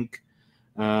didn't think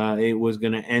it was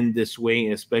going to end this way,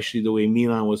 especially the way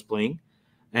Milan was playing.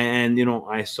 And, you know,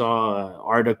 I saw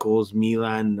articles,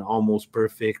 Milan almost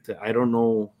perfect. I don't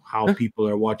know how people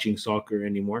are watching soccer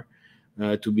anymore,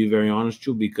 to be very honest with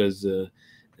you, because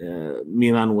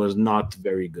Milan was not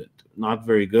very good. Not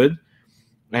very good.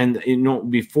 And, you know,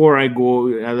 before I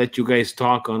let you guys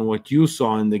talk on what you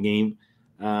saw in the game.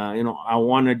 You know, I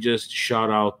want to just shout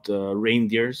out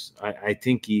Reindeers. I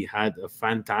think he had a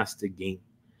fantastic game.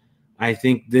 I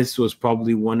think this was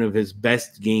probably one of his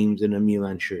best games in a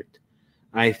Milan shirt.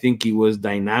 I think he was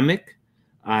dynamic.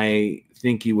 I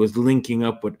think he was linking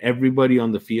up with everybody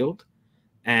on the field.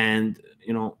 And,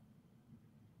 you know,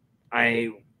 I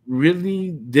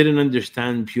really didn't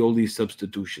understand Pioli's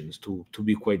substitutions, to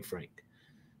be quite frank.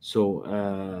 So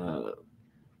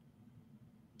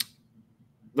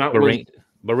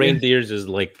but Reindeers is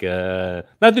like,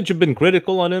 not that you've been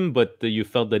critical on him, but you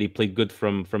felt that he played good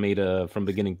from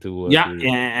beginning to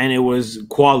and it was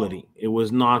quality. It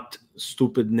was not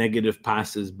stupid negative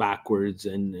passes backwards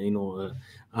and, you know,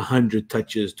 100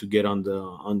 touches to get on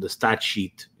the stat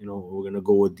sheet. You know, we're gonna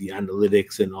go with the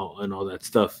analytics and all that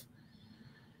stuff.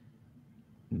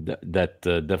 That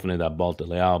definitely that ball to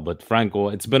Leao. But Franco,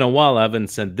 it's been a while I haven't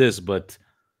said this, but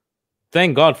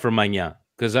thank God for Magnan,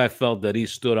 because I felt that he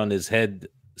stood on his head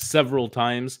several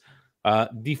times.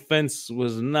 Defense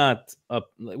was not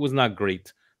up; it was not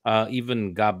great.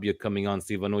 Even Gabbia coming on,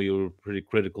 Steve, I know you were pretty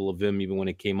critical of him even when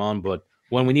it came on, but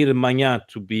when we needed Magnan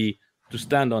to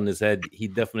stand on his head, he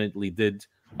definitely did.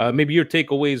 Maybe your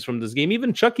takeaways from this game,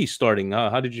 even Chucky starting.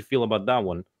 How did you feel about that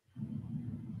one?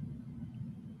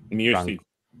 Me or Steve?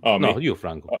 Oh, no, you,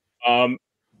 Franco. I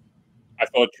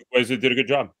thought Chukwueze did a good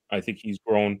job. I think he's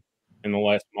grown in the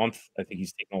last month. I think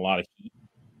he's taken a lot of heat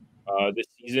this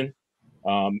season.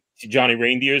 To Johnny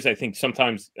Reindeers, I think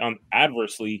sometimes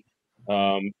adversely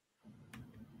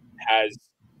has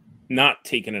not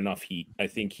taken enough heat. I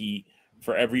think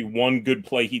for every one good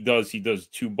play he does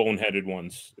 2 boneheaded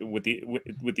ones, with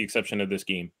the exception of this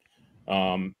game.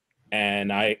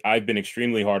 And I've been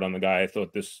extremely hard on the guy.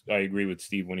 I agree with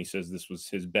Steve when he says this was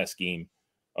his best game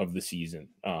of the season.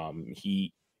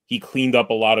 He cleaned up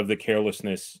a lot of the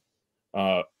carelessness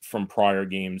from prior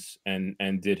games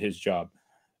and did his job.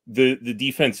 The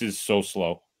defense is so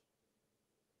slow.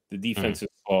 The defense is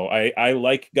slow. I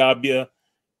like Gabbia.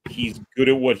 He's good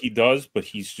at what he does, but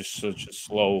he's just such a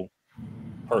slow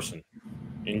person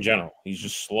in general. He's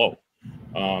just slow.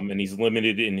 And he's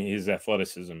limited in his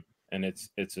athleticism. And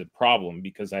it's a problem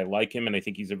because I like him and I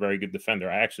think he's a very good defender.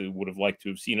 I actually would have liked to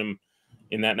have seen him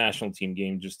in that national team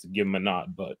game just to give him a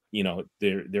nod. But, you know,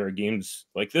 there are games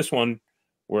like this one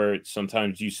where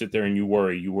sometimes you sit there and you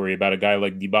worry. You worry about a guy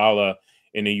like Dybala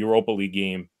in a Europa League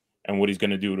game and what he's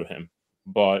going to do to him.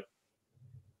 But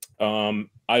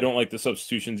I don't like the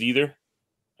substitutions either.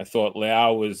 I thought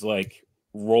Leao was like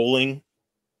rolling.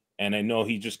 And I know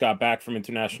he just got back from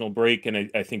international break, and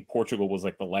I think Portugal was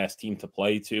like the last team to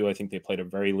play too. I think they played a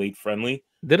very late friendly.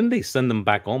 Didn't they send them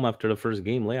back home after the first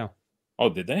game, Leao? Oh,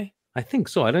 did they? I think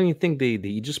so. I don't even think they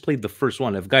just played the first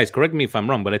one. If guys, correct me if I'm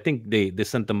wrong, but I think they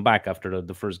sent them back after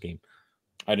the first game.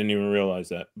 I didn't even realize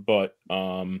that. But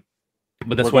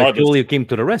that's why Pioli came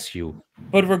to the rescue.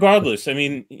 But regardless, I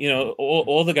mean, you know,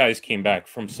 all the guys came back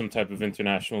from some type of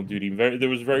international duty. There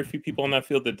was very few people on that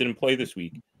field that didn't play this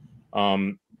week.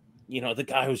 You know, the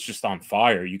guy was just on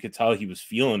fire. You could tell he was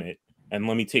feeling it. And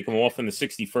let me take him off in the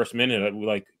 61st minute.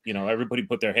 Like, you know, everybody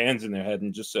put their hands in their head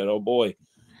and just said, oh, boy.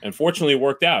 And fortunately, it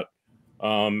worked out.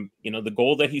 You know, the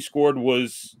goal that he scored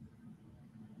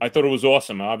I thought it was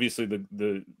awesome. Obviously,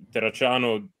 the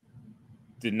Terracciano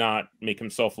did not make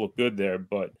himself look good there.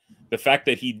 But the fact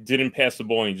that he didn't pass the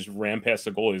ball and he just ran past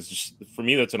the goal is just, for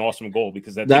me, that's an awesome goal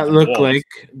because that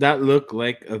looked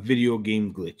like a video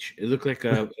game glitch. It looked like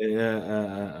a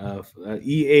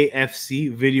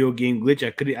EAFC video game glitch.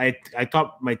 I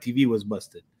thought my TV was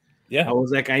busted. Yeah, I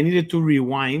was like, I needed to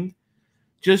rewind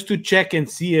just to check and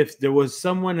see if there was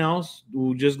someone else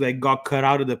who just like got cut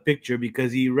out of the picture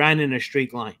because he ran in a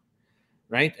straight line,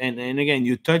 right? And again,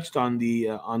 you touched on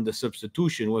the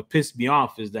substitution. What pissed me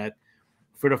off is that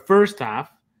for the first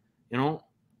half, you know,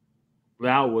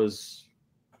 Leao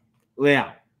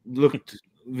looked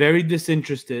very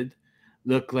disinterested.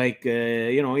 Looked like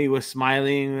you know, he was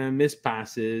smiling, missed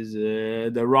passes,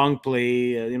 the wrong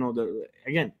play. You know,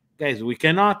 again, guys, we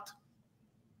cannot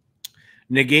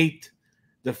negate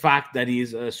the fact that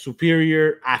he's a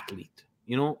superior athlete.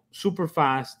 You know, super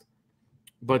fast,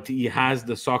 but he has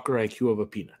the soccer IQ of a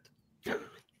peanut.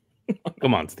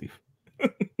 Come on, Steve.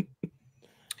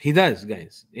 He does,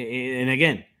 guys. And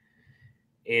again,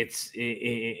 it's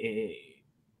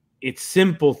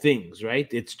simple things, right?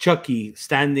 It's Chucky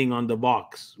standing on the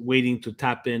box waiting to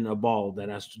tap in a ball that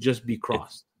has to just be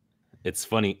crossed. It's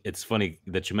funny. It's funny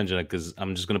that you mentioned it because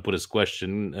I'm just going to put his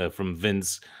question from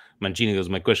Vince Mancini. Goes,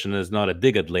 my question is not a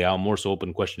dig at Leao, more so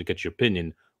open question to get your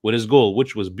opinion. With his goal,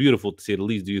 which was beautiful to say the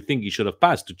least, do you think he should have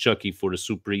passed to Chucky for the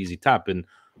super easy tap in,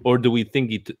 or do we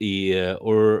think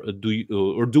or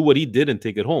do what he did and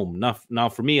take it home? Now,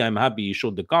 for me, I'm happy he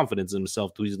showed the confidence in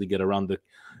himself to easily get around the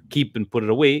keep and put it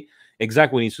away.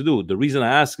 Exactly what he needs to do. The reason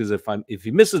I ask is if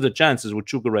he misses the chances with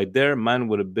Chuka right there, man,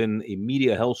 would have been a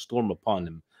media hellstorm upon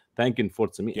him. Thank you,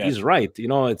 Forza. Yes. He's right. You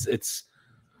know, it's.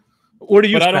 Where do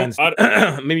you stand?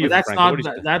 Maybe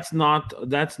that's not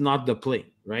the play,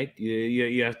 right?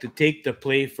 You have to take the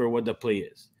play for what the play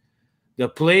is. The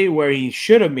play where he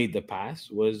should have made the pass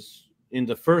was in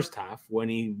the first half when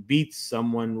he beats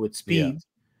someone with speed.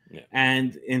 Yeah.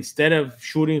 And instead of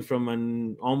shooting from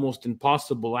an almost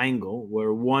impossible angle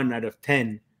where 1 out of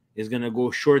 10 is going to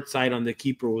go short side on the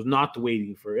keeper who's not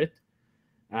waiting for it,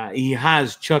 he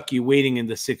has Chucky waiting in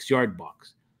the 6-yard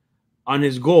box. On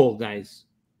his goal, guys,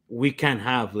 we can't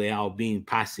have Leao being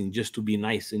passing just to be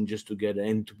nice and just to get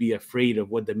and to be afraid of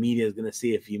what the media is going to say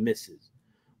if he misses.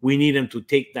 We need him to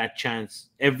take that chance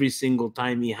every single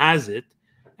time he has it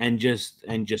and just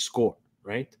score,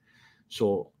 right?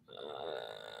 So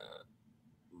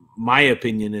my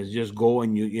opinion is just go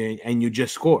and you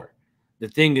just score. The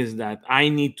thing is that I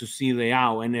need to see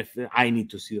Leao, and if I need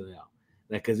to see Leao,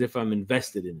 like as if I'm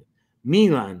invested in it.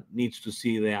 Milan needs to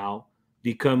see Leao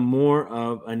become more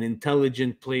of an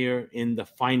intelligent player in the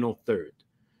final third,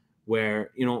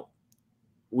 where, you know,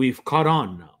 we've caught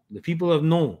on now. The people have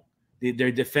known.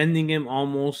 They're defending him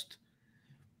almost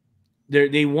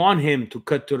they want him to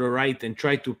cut to the right and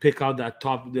try to pick out that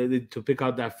to pick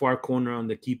out that far corner on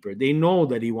the keeper. They know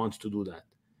that he wants to do that,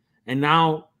 and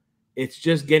now it's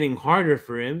just getting harder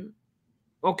for him.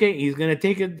 Okay, he's gonna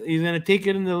take it. He's gonna take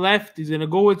it in the left. He's gonna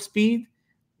go with speed.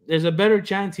 There's a better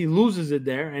chance he loses it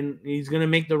there, and he's gonna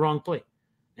make the wrong play,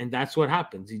 and that's what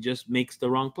happens. He just makes the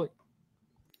wrong play.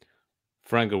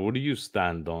 Franco, where do you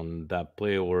stand on that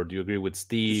play, or do you agree with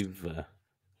Steve?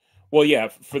 Well, yeah,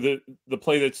 for the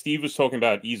play that Steve was talking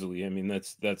about, easily. I mean,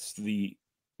 that's the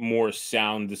more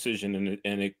sound decision,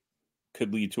 and it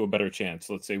could lead to a better chance.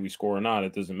 Let's say we score or not,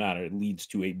 it doesn't matter. It leads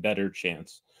to a better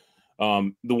chance.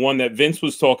 The one that Vince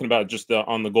was talking about, just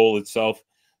on the goal itself,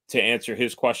 to answer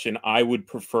his question, I would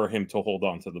prefer him to hold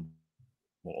on to the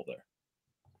ball there.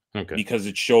 Okay. Because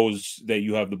it shows that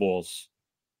you have the balls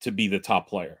to be the top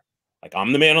player. Like,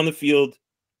 I'm the man on the field.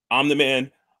 I'm the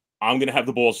man. I'm going to have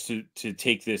the balls to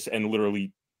take this and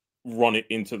literally run it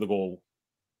into the goal,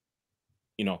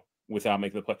 without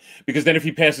making the play. Because then if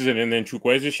he passes it and then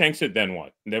Chukwueze shanks it, then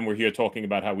what? And then we're here talking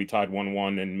about how we tied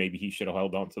 1-1 and maybe he should have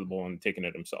held on to the ball and taken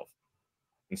it himself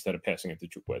instead of passing it to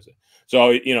Chukwueze. So,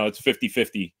 it's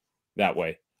 50-50 that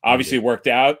way. Obviously, it worked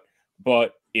out,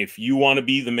 but if you want to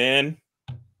be the man,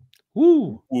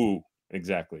 woo,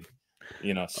 exactly.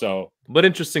 So. But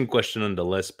interesting question on the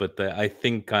list. But I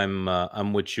think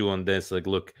I'm with you on this. Like,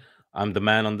 look, I'm the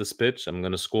man on this pitch. I'm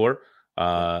gonna score.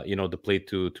 The play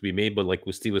to be made. But like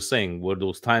what Steve was saying, were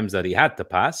those times that he had to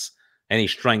pass and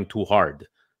he's trying too hard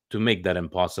to make that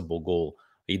impossible goal.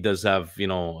 He does have,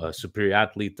 a superior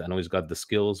athlete. I know he's got the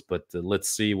skills, but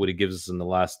let's see what he gives us in the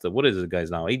last. What is it, guys?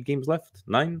 Now 8 games left.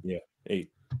 9? Yeah, 8.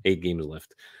 8 games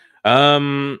left.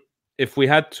 If we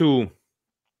had to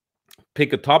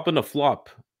pick a top and a flop,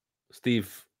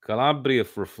 Steve, Calabria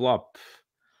for flop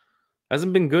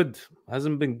hasn't been good.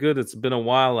 It's been a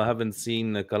while. I haven't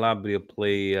seen Calabria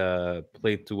play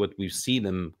to what we've seen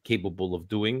him capable of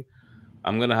doing.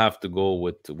 I'm gonna have to go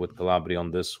with Calabria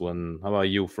on this one. How about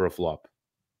you for a flop?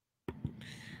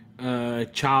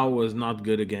 Chow was not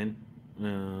good again.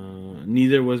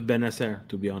 Neither was Benacer,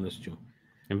 to be honest with you.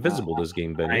 Invisible this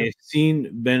game, Ben. I've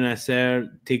seen Benacer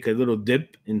take a little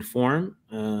dip in form.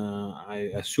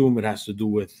 I assume it has to do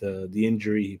with the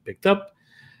injury he picked up.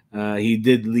 He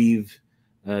did leave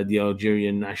the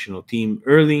Algerian national team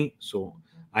early, so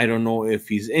I don't know if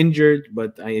he's injured,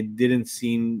 but I didn't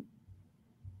seem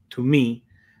to me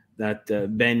that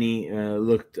Benny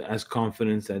looked as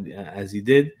confident as he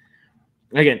did.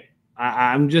 Again,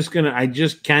 I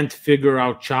just can't figure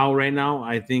out Chow right now.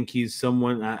 I think he's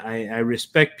someone I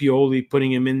respect Pioli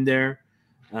putting him in there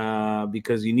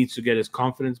because he needs to get his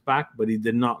confidence back, but he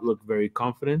did not look very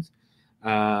confident.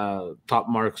 Top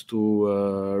marks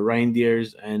to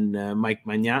Reindeers and Mike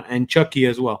Magnan and Chucky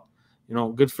as well.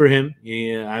 Good for him.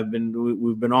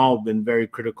 We've all been very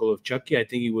critical of Chucky. I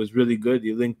think he was really good.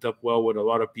 He linked up well with a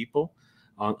lot of people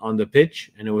on the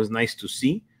pitch, and it was nice to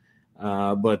see.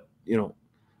 But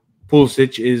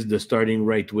Pulisic is the starting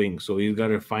right wing, so we got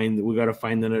to find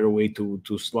another way to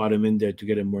slot him in there to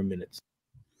get him more minutes.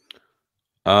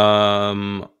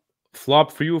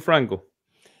 Flop for you, Franco?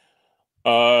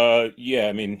 Yeah,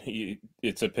 I mean,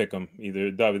 it's a pick 'em,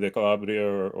 either Davide Calabria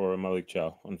or Malik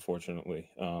Chow, unfortunately.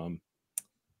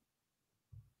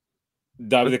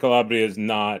 Davide Calabria is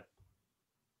not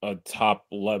a top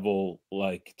level,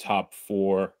 like top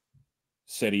 4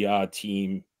 SerieA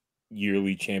team,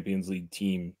 yearly Champions League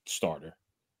team starter.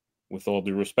 With all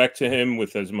due respect to him,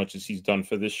 with as much as he's done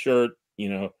for this shirt,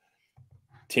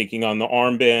 taking on the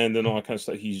armband and all that kind of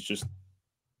stuff, he's just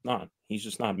not.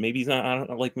 Maybe he's not. I don't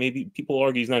know. Like, maybe people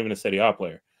argue he's not even a SerieA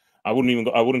player. I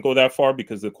wouldn't go that far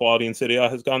because the quality in SerieA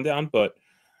has gone down. But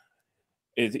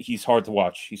he's hard to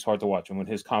watch. And when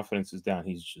his confidence is down,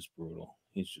 he's just brutal.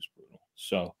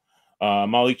 So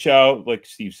Malik Chow, like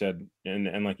Steve said,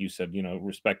 and like you said,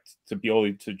 respect to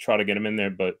Pioli to try to get him in there,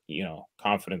 but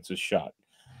confidence is shot.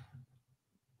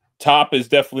 Top is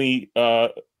definitely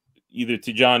either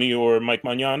Tijani or Mike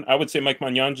Magnan. I would say Mike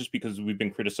Magnan, just because we've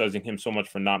been criticizing him so much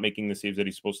for not making the saves that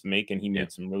he's supposed to make, and he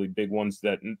made some really big ones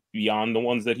that beyond the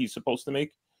ones that he's supposed to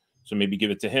make. So maybe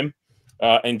give it to him.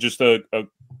 And just a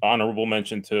honorable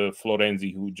mention to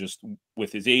Florenzi, who just,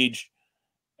 with his age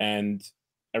and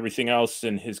everything else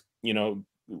and his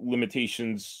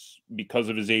limitations because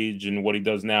of his age and what he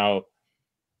does now,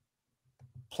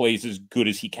 plays as good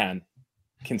as he can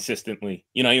consistently.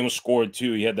 He almost scored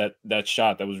too. He had that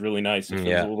shot that was really nice. If it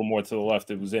was a little more to the left,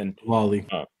 it was in. Volley.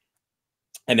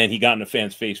 And then he got in a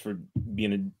fan's face for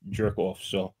being a jerk off.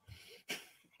 So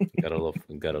gotta love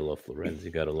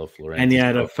Florenzi. Gotta love Florenzi. And he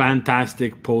had a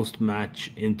fantastic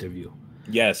post-match interview.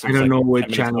 Yes, I don't know what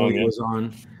channel he was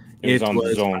on. It was on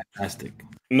the Zone. Fantastic.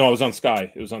 No, it was on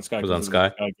Sky. It was on Sky. It was on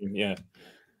Sky? Yeah.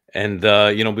 And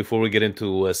before we get into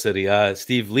SerieA,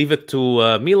 Steve, leave it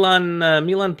to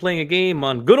Milan playing a game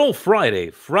on good old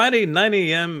Friday 9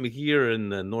 a.m. here in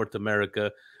North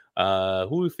America. Who are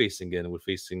we facing again? We're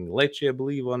facing Lecce, I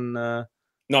believe. No,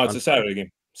 it's a Saturday game.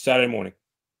 Saturday morning.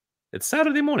 It's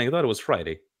Saturday morning. I thought it was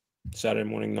Friday. Saturday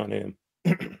morning, 9 a.m.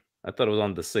 I thought it was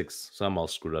on the 6th, so I'm all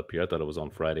screwed up here. I thought it was on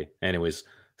Friday. Anyways,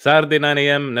 Saturday 9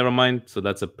 a.m. Never mind. So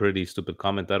that's a pretty stupid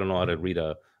comment. I don't know how to read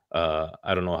a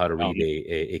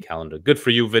calendar. Good for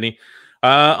you, Vinny.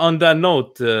 On that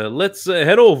note, let's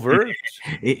head over.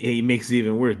 It makes it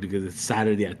even worse because it's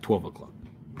Saturday at 12 o'clock.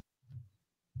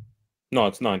 No,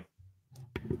 it's 9.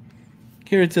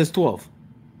 Here it says 12.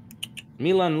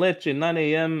 Milan Lecce 9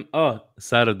 a.m. Oh,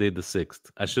 Saturday the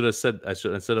 6th. I should have said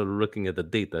instead of looking at the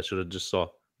date, I should have just saw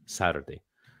Saturday.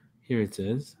 Here it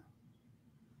says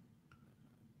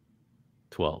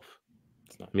 12.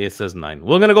 Me, it says 9.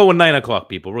 We're gonna go with 9 o'clock,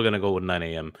 people. We're gonna go with 9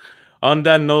 a.m. On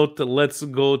that note, let's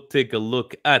go take a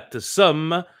look at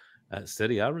some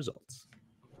SerieA results.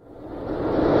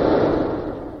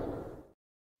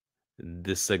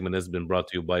 This segment has been brought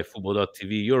to you by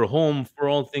Football.tv, your home for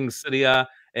all things SerieA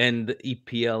and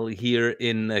EPL here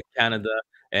in Canada.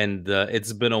 And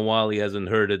it's been a while, he hasn't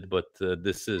heard it, but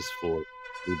this is for...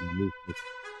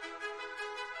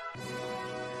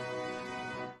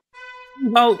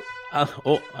 Well, I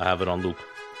have it on loop.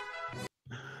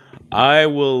 I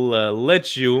will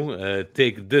let you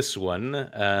take this one.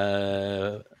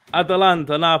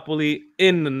 Atalanta Napoli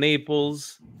in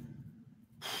Naples.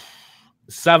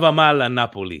 Ça va mal à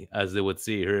Napoli, as they would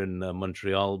say here in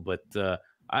Montreal. But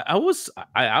I was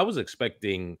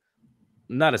expecting,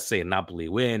 not to say Napoli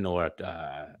win, or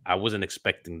I wasn't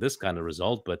expecting this kind of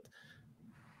result. But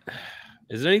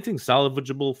is there anything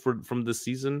salvageable from this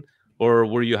season? Or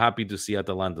were you happy to see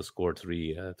Atalanta score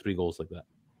three goals like that?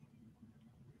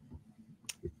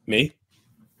 Me?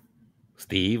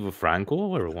 Steve or Franco?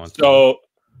 Whoever wants. So,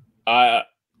 I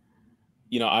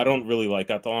don't really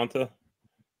like Atalanta.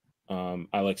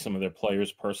 I like some of their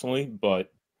players personally,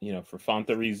 but, for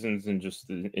Fanta reasons and just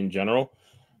in general.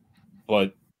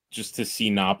 But just to see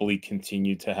Napoli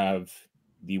continue to have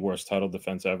the worst title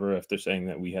defense ever, after saying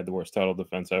that we had the worst title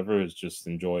defense ever, is just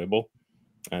enjoyable.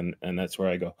 And that's where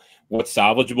I go. What's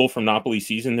salvageable from Napoli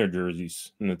season? Their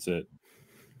jerseys, and that's it.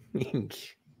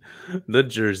 The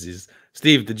jerseys.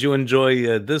 Steve, did you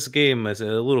enjoy this game? It's a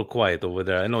little quiet over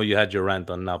there. I know you had your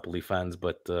rant on Napoli fans,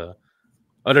 but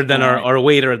other than our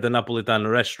waiter at the Napolitan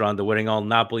restaurant, they're wearing all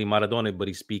Napoli Maradona, but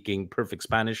he's speaking perfect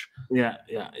Spanish. Yeah.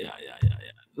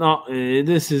 No,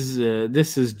 this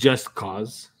is just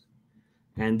cause,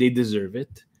 and they deserve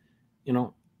it.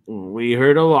 We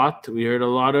heard a lot. We heard a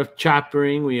lot of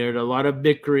chattering. We heard a lot of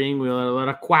bickering. We heard a lot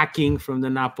of quacking from the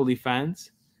Napoli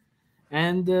fans.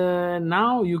 And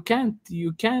now you cannot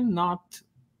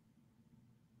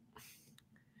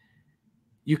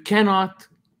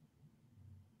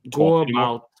go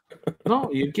about.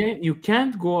 No, you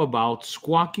can't go about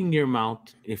squawking your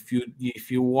mouth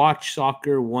if you watch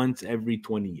soccer once every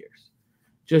 20 years,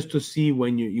 just to see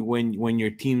when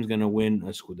your team's gonna win a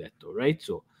Scudetto, right?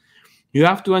 So you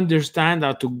have to understand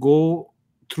how to go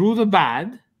through the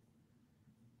bad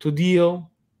to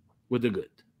deal with the good,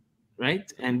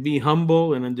 right? And be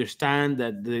humble and understand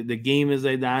that the game is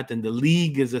like that, and the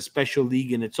league is a special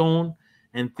league in its own,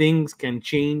 and things can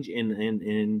change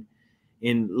in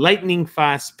lightning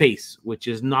fast pace, which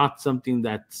is not something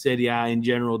that SerieA in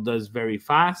general does very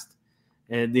fast.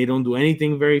 They don't do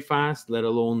anything very fast, let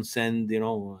alone send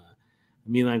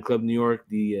MilanClubNYC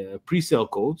the pre-sale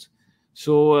codes.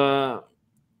 So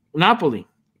Napoli,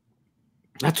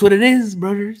 that's what it is,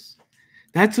 brothers.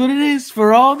 That's what it is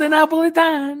for all the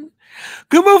Napolitan.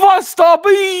 Come va sta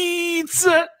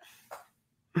pizza?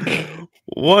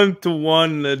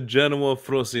 1-1 Genoa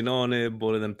Frosinone,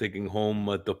 both of them taking home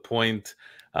the point.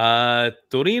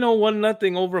 Torino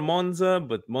 1-0 over Monza,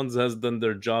 but Monza has done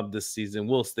their job this season.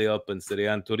 Will stay up in Serie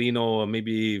A. And Torino,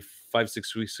 maybe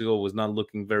 5-6 weeks ago, was not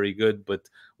looking very good, but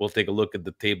we'll take a look at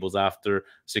the tables after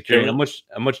securing a much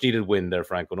needed win there,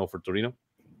 Franco. No, for Torino.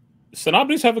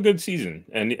 Sanabri's have a good season,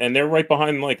 and they're right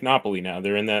behind Napoli now.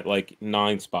 They're in that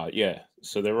 9 spot, yeah.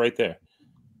 So they're right there.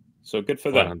 So good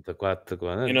for them.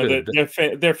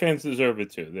 Their fans deserve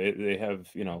it too. They have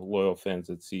loyal fans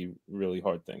that see really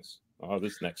hard things.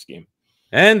 This next game,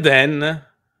 and then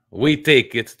we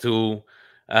take it to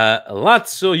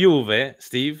Lazio Juve,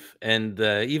 Steve. And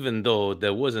even though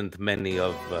there wasn't many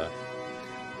of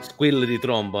squilli di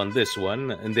tromba on this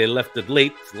one, and they left it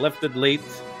late.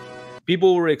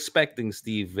 people were expecting,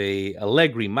 Steve, a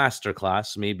Allegri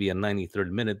masterclass, maybe a 93rd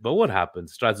minute. But what happened?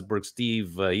 Strasbourg,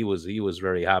 Steve, he was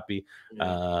very happy.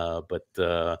 But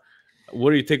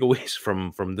what are your takeaways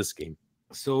from this game?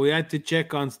 So we had to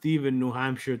check on Steve in New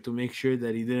Hampshire to make sure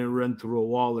that he didn't run through a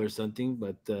wall or something.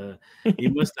 But he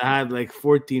must have had like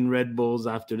 14 Red Bulls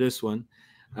after this one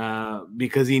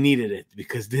because he needed it,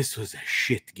 because this was a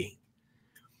shit game.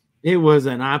 It was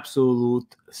an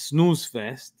absolute snooze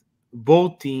fest.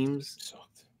 Both teams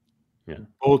sucked. Yeah.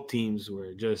 Both teams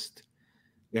were just,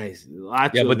 guys.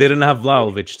 Lazio, yeah, but they didn't have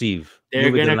Vlahovic, Steve. They're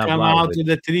going to come out to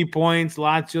the 3 points.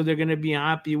 Lazio, they're going to be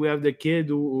happy. We have the kid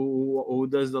who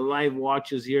does the live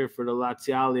watches here for the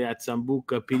Laziale at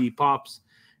Sambuca, Pity Pops.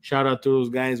 Shout out to those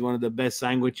guys. One of the best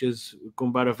sandwiches.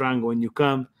 Kumbara Franco, when you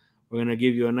come, we're going to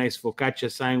give you a nice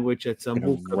focaccia sandwich at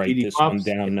Sambuca, write Pity this Pops. one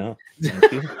down now.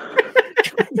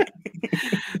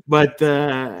 But,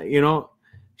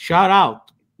 shout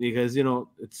out, because,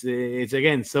 it's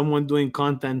again, someone doing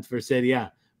content for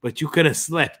SerieA. But you could have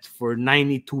slept for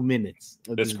 92 minutes.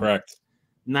 That's correct.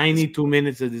 92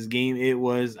 minutes of this game. It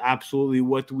was absolutely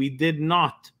what we did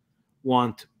not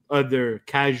want other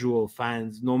casual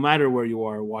fans, no matter where you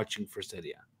are, watching for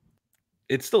SerieA.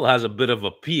 It still has a bit of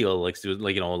appeal, like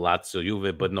Lazio,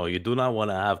 Juve, but no, you do not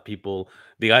want to have people,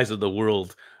 the eyes of the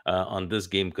world, on this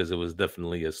game, because it was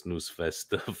definitely a snooze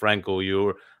fest. Franco,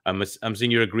 I'm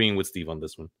seeing you're agreeing with Steve on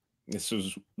this one. This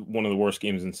was one of the worst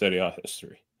games in Serie A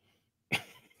history.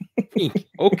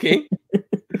 Okay.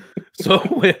 So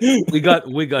we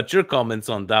got your comments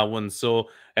on that one. So,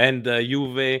 and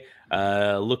Juve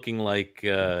looking like,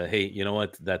 hey, you know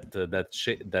what? That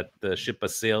ship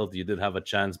has sailed. You did have a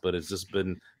chance, but it's just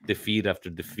been defeat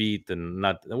after defeat, and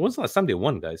not. When was the last time they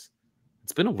won, guys?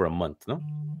 It's been over a month, no?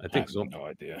 I think so. No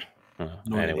idea.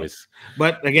 Anyways,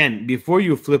 but again, before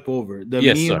you flip over the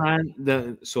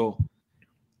Milan, so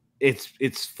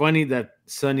it's funny that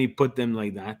Sonny put them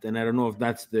like that, and I don't know if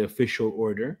that's the official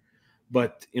order,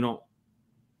 but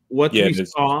what we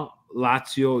saw,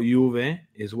 Lazio Juve,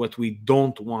 is what we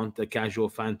don't want the casual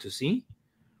fan to see,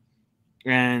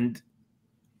 and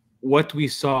what we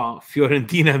saw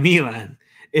Fiorentina Milan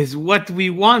is what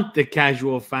we want the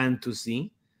casual fan to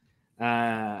see,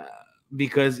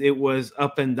 because it was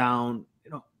up and down.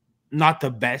 Not the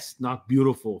best, not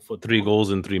beautiful football. 3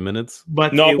 goals in 3 minutes.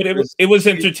 But it was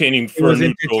entertaining for a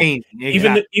neutral.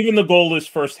 Exactly. Even the goalless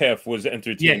first half was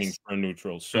entertaining for a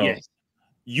neutral. So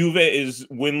Juve is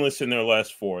winless in their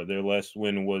last 4. Their last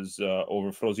win was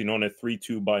over Frosinone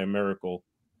 3-2 by a miracle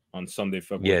on Sunday,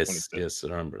 February 25th. Yes, I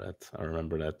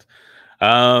remember that.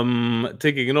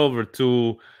 Taking it over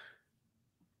to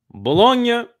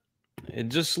Bologna, it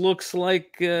just looks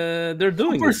like they're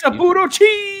doing it. Saputo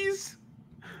cheese.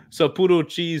 Saputo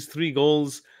cheese, 3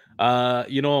 goals. I'm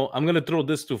going to throw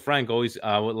this to Frank. I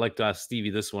would like to ask Stevie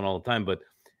this one all the time, but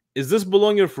is this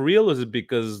Bologna for real? Or is it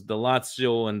because the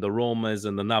Lazio and the Romas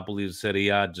and the Napoli of Serie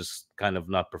A just kind of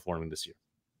not performing this year?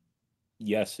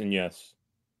 Yes and yes.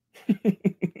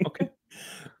 Okay.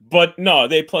 But no,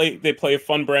 they play a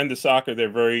fun brand of soccer. They're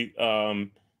very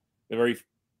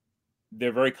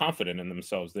confident in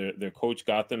themselves. Their coach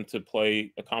got them to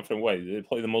play a confident way. They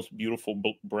play the most beautiful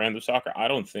brand of soccer. I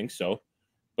don't think so,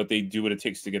 but they do what it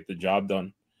takes to get the job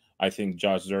done. I think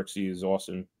Josh Zirkzee is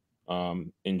awesome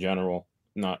in general,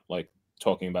 not like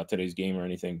talking about today's game or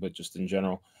anything, but just in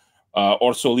general.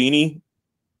 Orsolini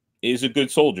is a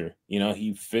good soldier.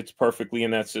 He fits perfectly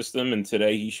in that system, and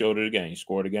today he showed it again. He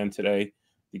scored again today. I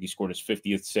think he scored his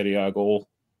 50th Serie A goal.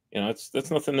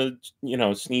 That's nothing to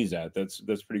sneeze at. That's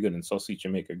pretty good. And Celsi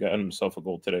Jamaica got himself a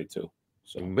goal today too.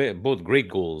 So both great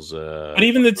goals. But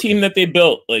even the team that they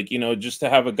built, just to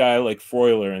have a guy like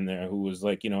Freuler in there who was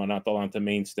like, an Atalanta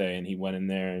mainstay, and he went in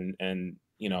there and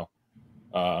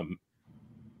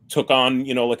took on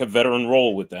like a veteran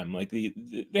role with them. Like they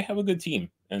have a good team,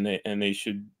 and they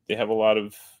have a lot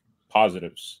of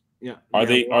positives. Yeah. Are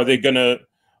they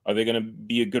gonna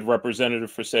be a good representative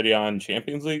for Serie A and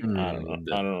Champions League? I don't know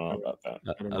about that.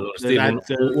 Allora, Steve,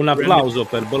 un applauso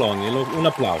per Bologna. Un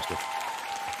applauso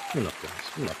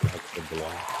per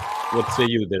Bologna. What say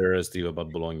you there, Steve,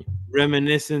 about Bologna?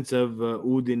 Reminiscence of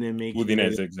Udine making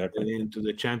Udinese, it exactly, into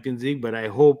the Champions League, but I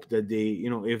hope that they,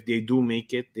 if they do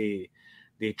make it, they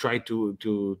try to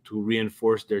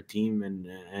reinforce their team, and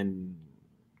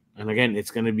again, it's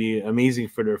going to be amazing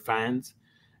for their fans.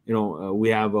 We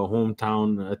have a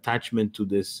hometown attachment to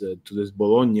this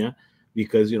Bologna,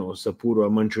 because Saputo, a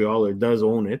Montrealer, does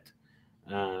own it.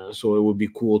 So it would be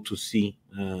cool to see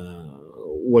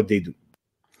what they do.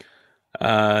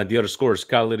 The other scores: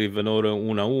 Cagliari, Venora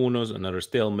 1-1, another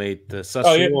stalemate.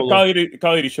 Sassuolo.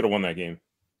 Cagliari should have won that game.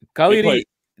 Cagliari,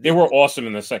 They were awesome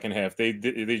in the second half. They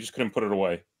just couldn't put it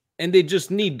away. And they just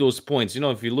need those points. You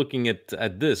know, if you're looking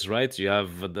at this, right? You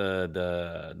have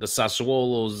the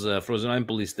Sassuolo's Frozen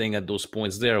Empoli staying at those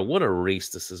points there. What a race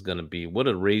this is going to be. What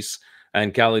a race.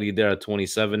 And Cagliari there at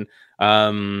 27.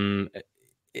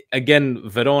 Again,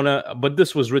 Verona, but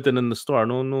this was written in the star.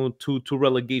 No, two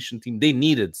relegation team. They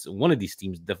needed, one of these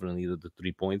teams definitely needed the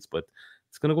 3 points, but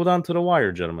it's going to go down to the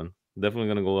wire, gentlemen. Definitely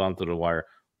going to go down to the wire.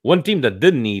 One team that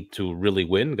didn't need to really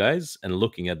win, guys, and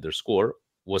looking at their score,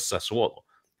 was Sassuolo.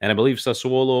 And I believe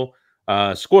Sassuolo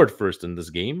scored first in this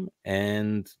game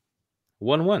and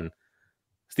 1-1.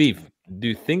 Steve, do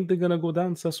you think they're going to go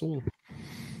down, Sassuolo?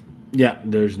 Yeah,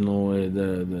 there's no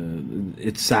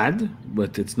it's sad,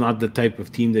 but it's not the type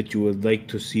of team that you would like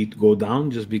to see it go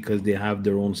down just because they have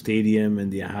their own stadium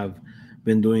and they have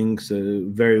been doing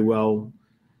very well,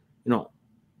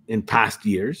 in past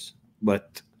years.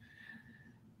 But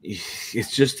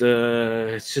it's just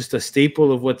a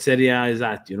staple of what SerieA is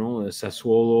at,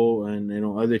 Sassuolo and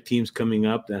other teams coming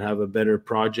up that have a better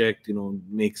project,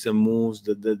 make some moves.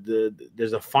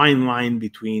 There's a fine line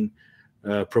between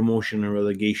promotion and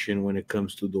relegation when it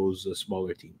comes to those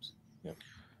smaller teams.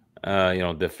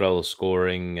 De Frello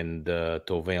scoring and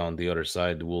Tove on the other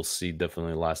side. We'll see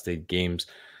definitely last 8 games.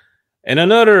 And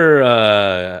another,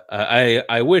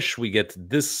 I wish we get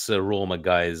this Roma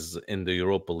guys in the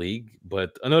Europa League,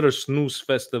 but another snooze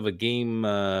fest of a game,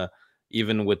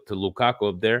 even with Lukaku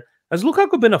up there. Has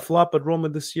Lukaku been a flop at Roma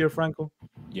this year, Franco?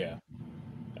 Yeah,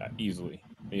 easily.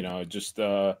 Just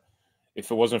if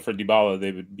it wasn't for Dybala,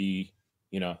 they would be,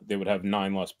 they would have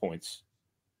 9 less points,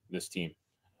 this team.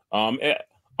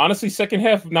 Honestly, second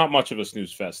half, not much of a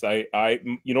snooze fest.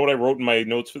 You know what I wrote in my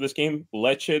notes for this game?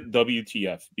 Lecce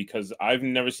WTF, because I've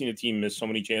never seen a team miss so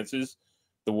many chances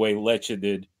the way Lecce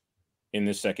did in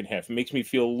this second half. It makes me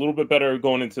feel a little bit better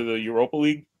going into the Europa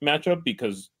League matchup,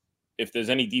 because if there's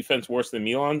any defense worse than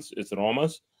Milan's, it's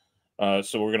Roma's.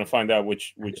 So we're going to find out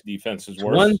which defense is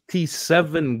worse.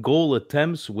 27 goal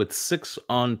attempts with 6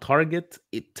 on target.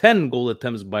 10 goal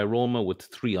attempts by Roma with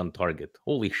 3 on target.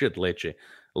 Holy shit, Lecce.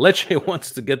 Lecce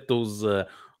wants to get those.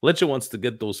 Lecce wants to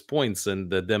get those points, and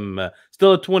them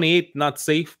still at 28, not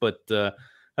safe. But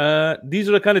these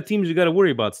are the kind of teams you got to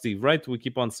worry about, Steve. Right? We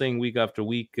keep on saying week after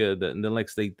week in the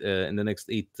next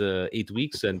 8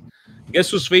 weeks, and guess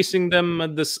who's facing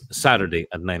them this Saturday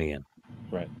at 9 a.m.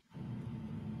 Right.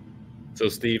 So,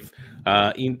 Steve,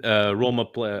 Roma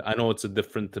play. I know it's a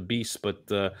different beast, but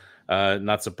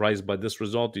not surprised by this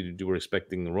result. You were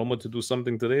expecting Roma to do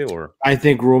something today, or? I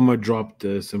think Roma dropped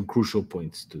some crucial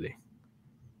points today.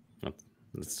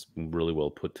 That's really well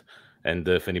put. And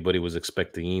if anybody was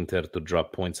expecting Inter to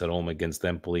drop points at home against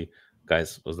Empoli,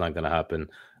 guys, it was not going to happen.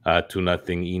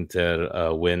 2-0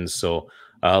 Inter wins. So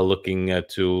looking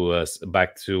to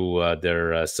back to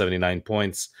their 79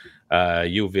 points.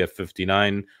 Juve at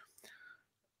 59.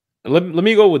 Let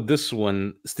me go with this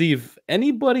one, Steve.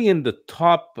 Anybody in the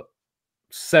top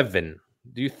 7?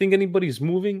 Do you think anybody's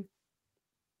moving?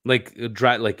 Like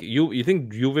you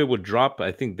think Juve would drop?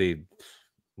 I think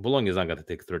Bologna is not going to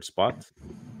take 3rd spot.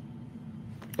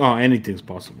 Oh, anything's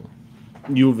possible.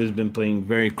 Juve has been playing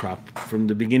very crap from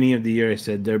the beginning of the year. I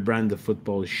said their brand of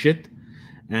football is shit,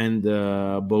 and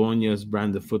Bologna's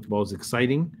brand of football is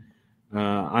exciting.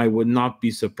 I would not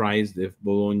be surprised if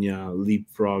Bologna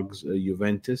leapfrogs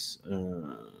Juventus.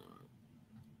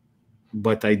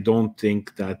 But I don't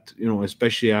think that,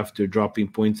 especially after dropping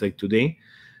points like today,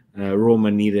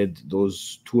 Roma needed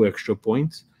those 2 extra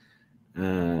points.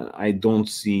 I don't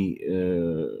see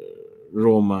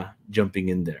Roma jumping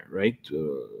in there, right?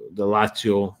 The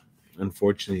Lazio,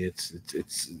 unfortunately, it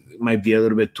might be a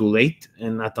little bit too late,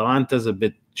 and Atalanta's a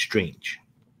bit strange.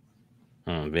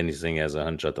 Vinny Singh has a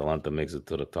hunch Atalanta makes it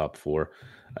to the top 4.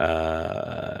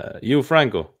 You,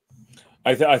 Franco?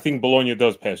 I think Bologna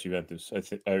does pass Juventus.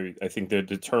 I think they're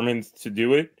determined to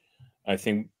do it. I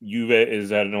think Juve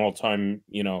is at an all-time,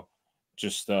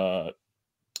 just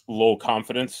low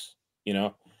confidence.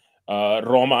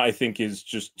 Roma, I think, is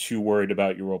just too worried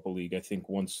about Europa League. I think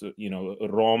once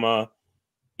Roma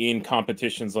in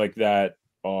competitions like that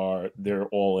they're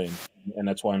all in, and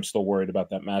that's why I'm still worried about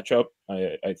that matchup.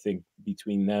 I think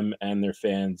between them and their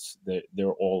fans, that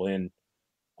they're all in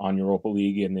on Europa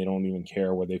League, and they don't even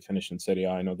care where they finish in Serie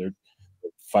A. I know they're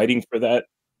fighting for that,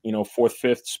 4th,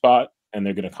 5th spot, and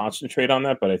they're going to concentrate on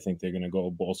that. But I think they're going to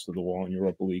go balls to the wall in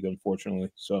Europa League,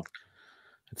 unfortunately. So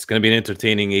it's going to be an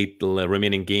entertaining 8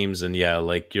 remaining games, and yeah,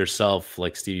 like yourself,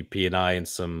 like Stevie P and I, and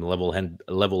some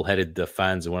level-headed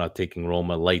fans, we're not taking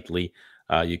Roma lightly.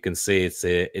 You can say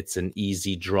it's an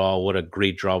easy draw. What a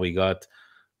great draw we got.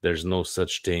 There's no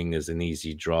such thing as an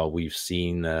easy draw. We've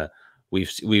seen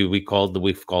we've called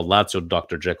Lazio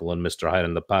Dr. Jekyll and Mr. Hyde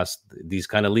in the past. These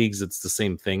kind of leagues, it's the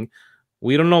same thing.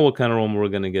 We don't know what kind of Roma we're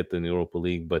going to get in the Europa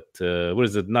League, but what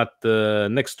is it? Not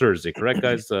next Thursday, correct,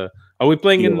 guys? Are we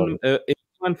playing in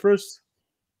Milan first?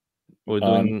 We're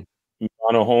doing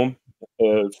Milano home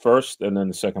first, and then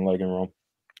the second leg in Rome.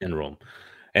 In Rome.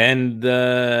 And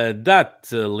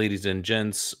that, ladies and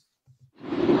gents,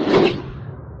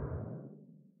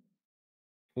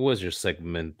 was your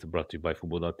segment brought to you by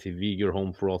Football.tv, your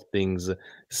home for all things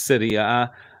SerieA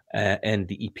and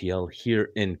the EPL here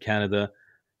in Canada.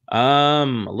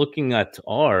 Looking at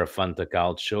our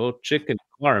Fantacalcio, Chicken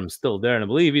Carm still there, and I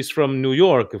believe he's from New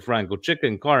York, Franco.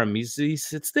 Chicken Carm, it's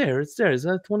there. It's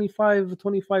a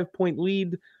 25-point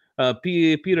lead.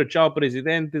 Peter Ciao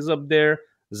President is up there.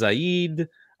 Zaid.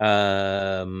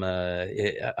 How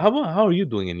are you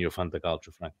doing in your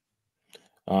Fantacalcio, Frank?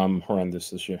 Horrendous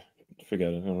this year.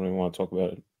 Forget it. I don't really want to talk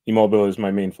about it. Immobile is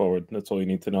my main forward. That's all you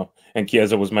need to know. And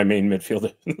Chiesa was my main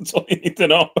midfielder. That's all you need to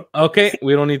know. Okay,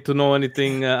 we don't need to know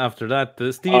anything after that.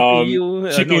 Steve,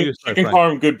 Chicken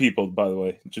Farm, good people, by the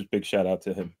way. Just big shout out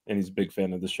to him. And he's a big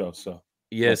fan of the show. So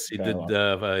yes, he did.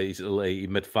 He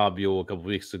met Fabio a couple of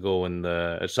weeks ago. And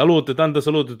salute, tanta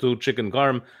salute to Chicken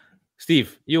Carm.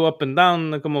 Steve, you up and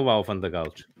down? Come va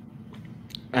Fantacalcio?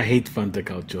 I hate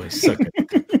Fantacalcio. I suck at it.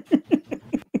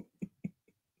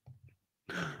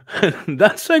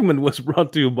 That segment was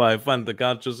brought to you by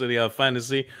Fantacalcio SerieA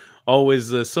Fantasy.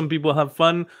 Always, some people have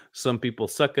fun, some people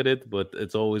suck at it, but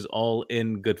it's always all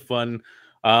in good fun.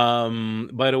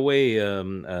 By the way,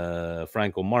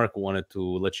 Franco, Mark wanted to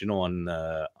let you know on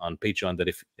Patreon that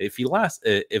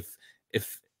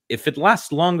if it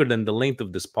lasts longer than the length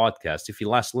of this podcast, if he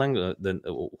lasts longer, then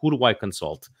who do I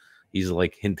consult? He's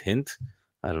like hint.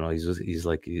 I don't know.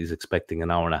 He's expecting an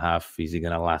hour and a half. Is he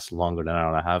gonna last longer than an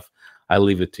hour and a half? I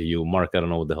leave it to you, Mark. I don't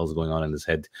know what the hell's going on in his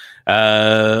head.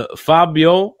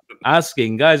 Fabio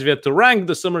asking, guys, we have to rank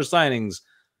the summer signings.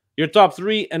 Your top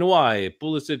three and why?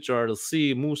 Pulisic,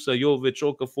 RLC, Musa, Jovic,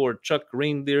 Okafor, Chuck,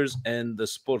 Reindeers, and the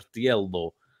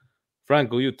Sportiello.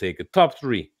 Franco, you take it. Top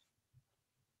three.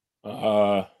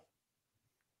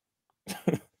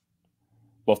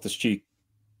 Loftus-Cheek.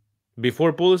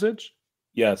 Before Pulisic?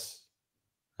 Yes.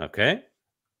 Okay.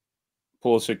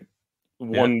 Pulisic,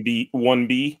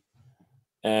 1B.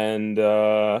 And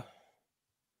I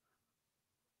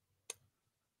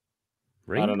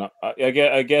don't know.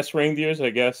 I guess reindeers. I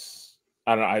guess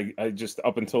I don't know. I just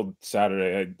up until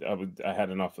Saturday, I had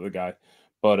enough of the guy.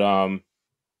 But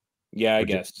yeah, I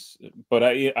guess. But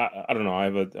I don't know. I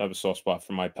have a soft spot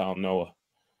for my pal Noah.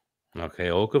 Okay,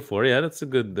 Okafor. Yeah, that's a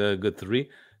good three.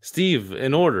 Steve,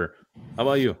 in order. How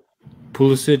about you?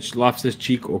 Pulisic,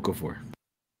 Loftus-Cheek, Okafor.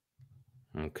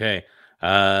 Okay.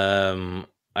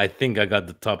 I think I got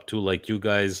the top two like you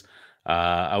guys.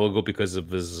 I will go because of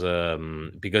his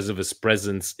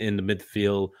presence in the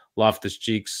midfield,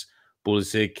 Loftus-Cheeks,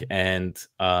 Pulisic, and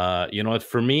you know what?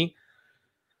 For me,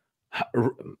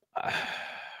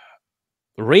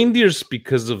 Reindeers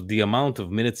because of the amount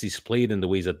of minutes he's played and the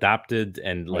way he's adapted,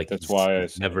 and like that's why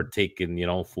he's never taken,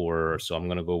 so I'm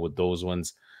gonna go with those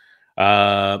ones.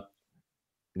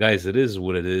 Guys, it is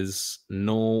what it is.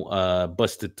 No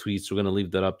busted tweets. We're going to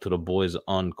leave that up to the boys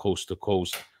on Coast to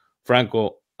Coast.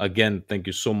 Franco, again, thank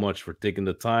you so much for taking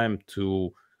the time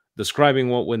to describing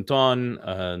what went on,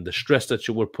 the stress that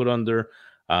you were put under,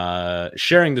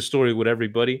 sharing the story with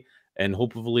everybody, and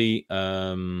hopefully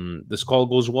this call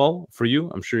goes well for you.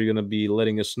 I'm sure you're going to be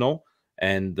letting us know.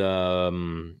 And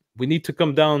we need to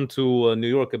come down to New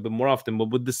York a bit more often, but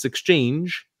with this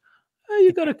exchange,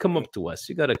 you got to come up to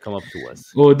us.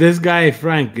 Oh, this guy,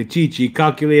 Frank Chichi, he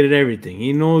calculated everything.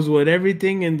 He knows what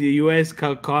everything in the U.S.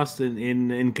 costs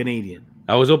in Canadian.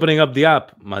 I was opening up the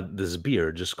app. This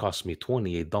beer just cost me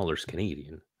 $28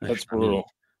 Canadian. That's brutal.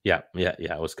 Yeah.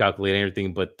 I was calculating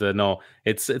everything, but no,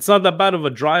 it's not that bad of a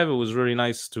drive. It was really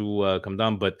nice to come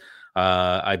down, but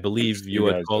I believe you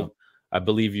had called. I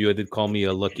believe you did call me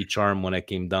a lucky charm when I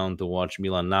came down to watch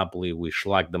Milan Napoli. We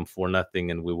shellacked them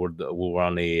 4-0, and we were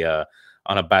on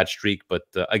a bad streak. But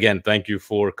again, thank you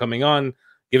for coming on,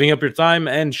 giving up your time,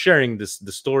 and sharing the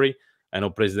story. I know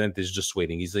President is just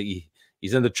waiting. He's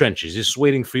in the trenches. He's just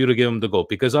waiting for you to give him the go,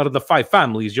 because out of the 5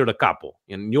 families, you're the capo.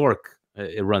 In New York,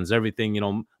 it runs everything.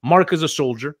 Mark is a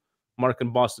soldier. Mark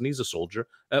in Boston, he's a soldier.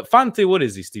 Fante, what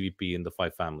is he, Stevie P, in the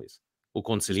 5 families? O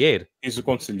consigliere. He's a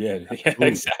consigliere. Yeah,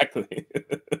 exactly.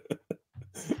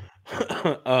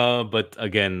 But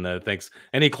again, thanks.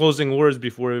 Any closing words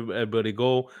before everybody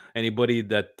go? Anybody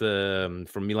that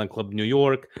from Milan Club New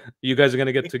York, you guys are going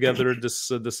to get together this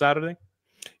Saturday?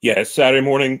 Yeah, Saturday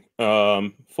morning,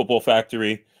 Football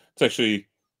Factory. It's actually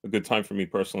a good time for me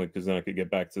personally, because then I could get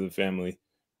back to the family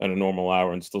at a normal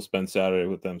hour and still spend Saturday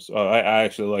with them. So I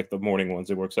actually like the morning ones.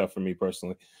 It works out for me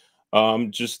personally.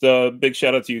 Just a big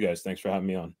shout out to you guys. Thanks for having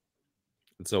me on.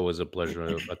 It's always a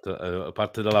pleasure.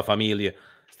 Parte della famiglia.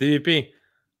 Stevie P,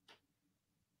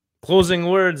 closing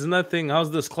words, nothing. How's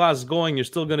this class going? You're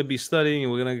still going to be studying.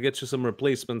 We're going to get you some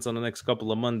replacements on the next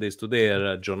couple of Mondays.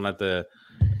 Today, giornata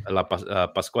la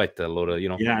Pasquetta, allora, you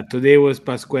know. Yeah, today was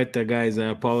Pasquetta, guys. I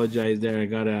apologize there.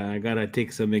 I gotta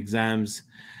take some exams.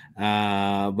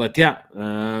 But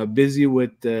yeah, busy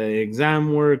with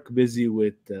exam work, busy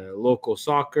with local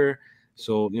soccer.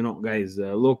 So, you know, guys,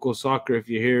 local soccer, if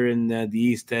you're here in the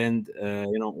East End,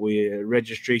 you know,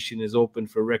 registration is open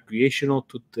for recreational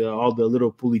to all the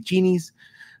little pulicinis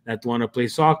that want to play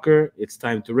soccer. It's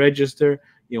time to register.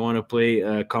 You want to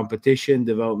play competition,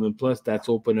 Development Plus, that's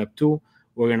open up too.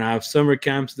 We're going to have summer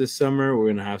camps this summer. We're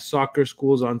going to have soccer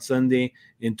schools on Sunday,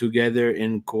 and together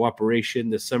in cooperation,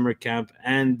 the summer camp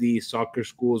and the soccer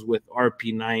schools with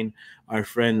RP9, our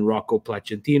friend Rocco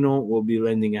Placentino will be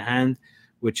lending a hand,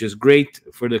 which is great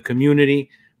for the community,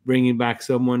 bringing back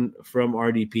someone from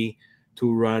RDP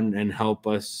to run and help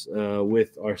us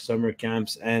with our summer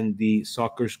camps and the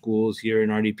soccer schools here in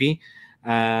RDP.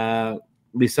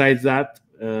 Besides that,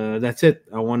 that's it.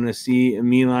 I want to see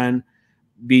Milan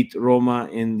beat Roma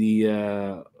in the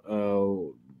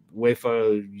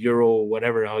UEFA Euro,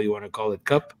 whatever hell you want to call it,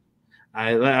 Cup.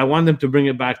 I want them to bring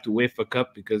it back to UEFA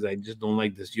Cup because I just don't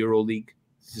like this Euro League.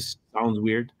 It just sounds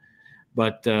weird.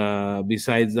 But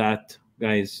besides that,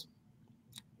 guys,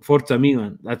 Forza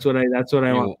Milan. That's what I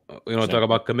want. You know, talk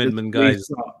about commitment, guys.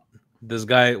 This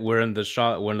guy, we're in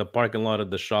the parking lot of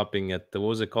the shopping at what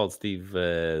was it called, Steve?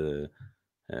 The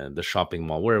shopping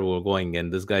mall where we're going,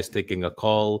 and this guy's taking a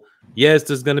call. Yes,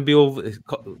 there's gonna be over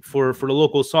for the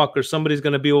local soccer. Somebody's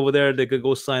gonna be over there. They could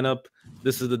go sign up.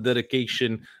 This is the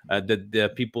dedication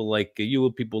that people like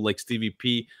you, people like Stevie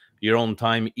P, your own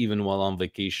time, even while on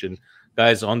vacation.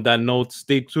 Guys, on that note,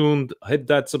 stay tuned. Hit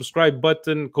that subscribe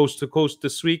button. Coast to coast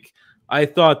this week. I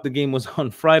thought the game was on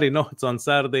Friday. No, it's on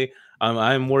Saturday.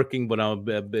 I'm working, but I'll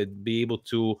be able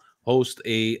to host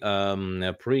a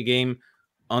pre-game.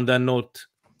 On that note,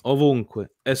 ovunque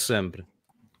e sempre.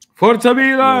 Forza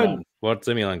Milan!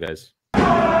 Forza Milan, guys.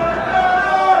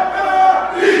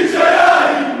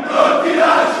 Vincerai, non ti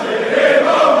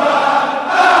lasceremo mai.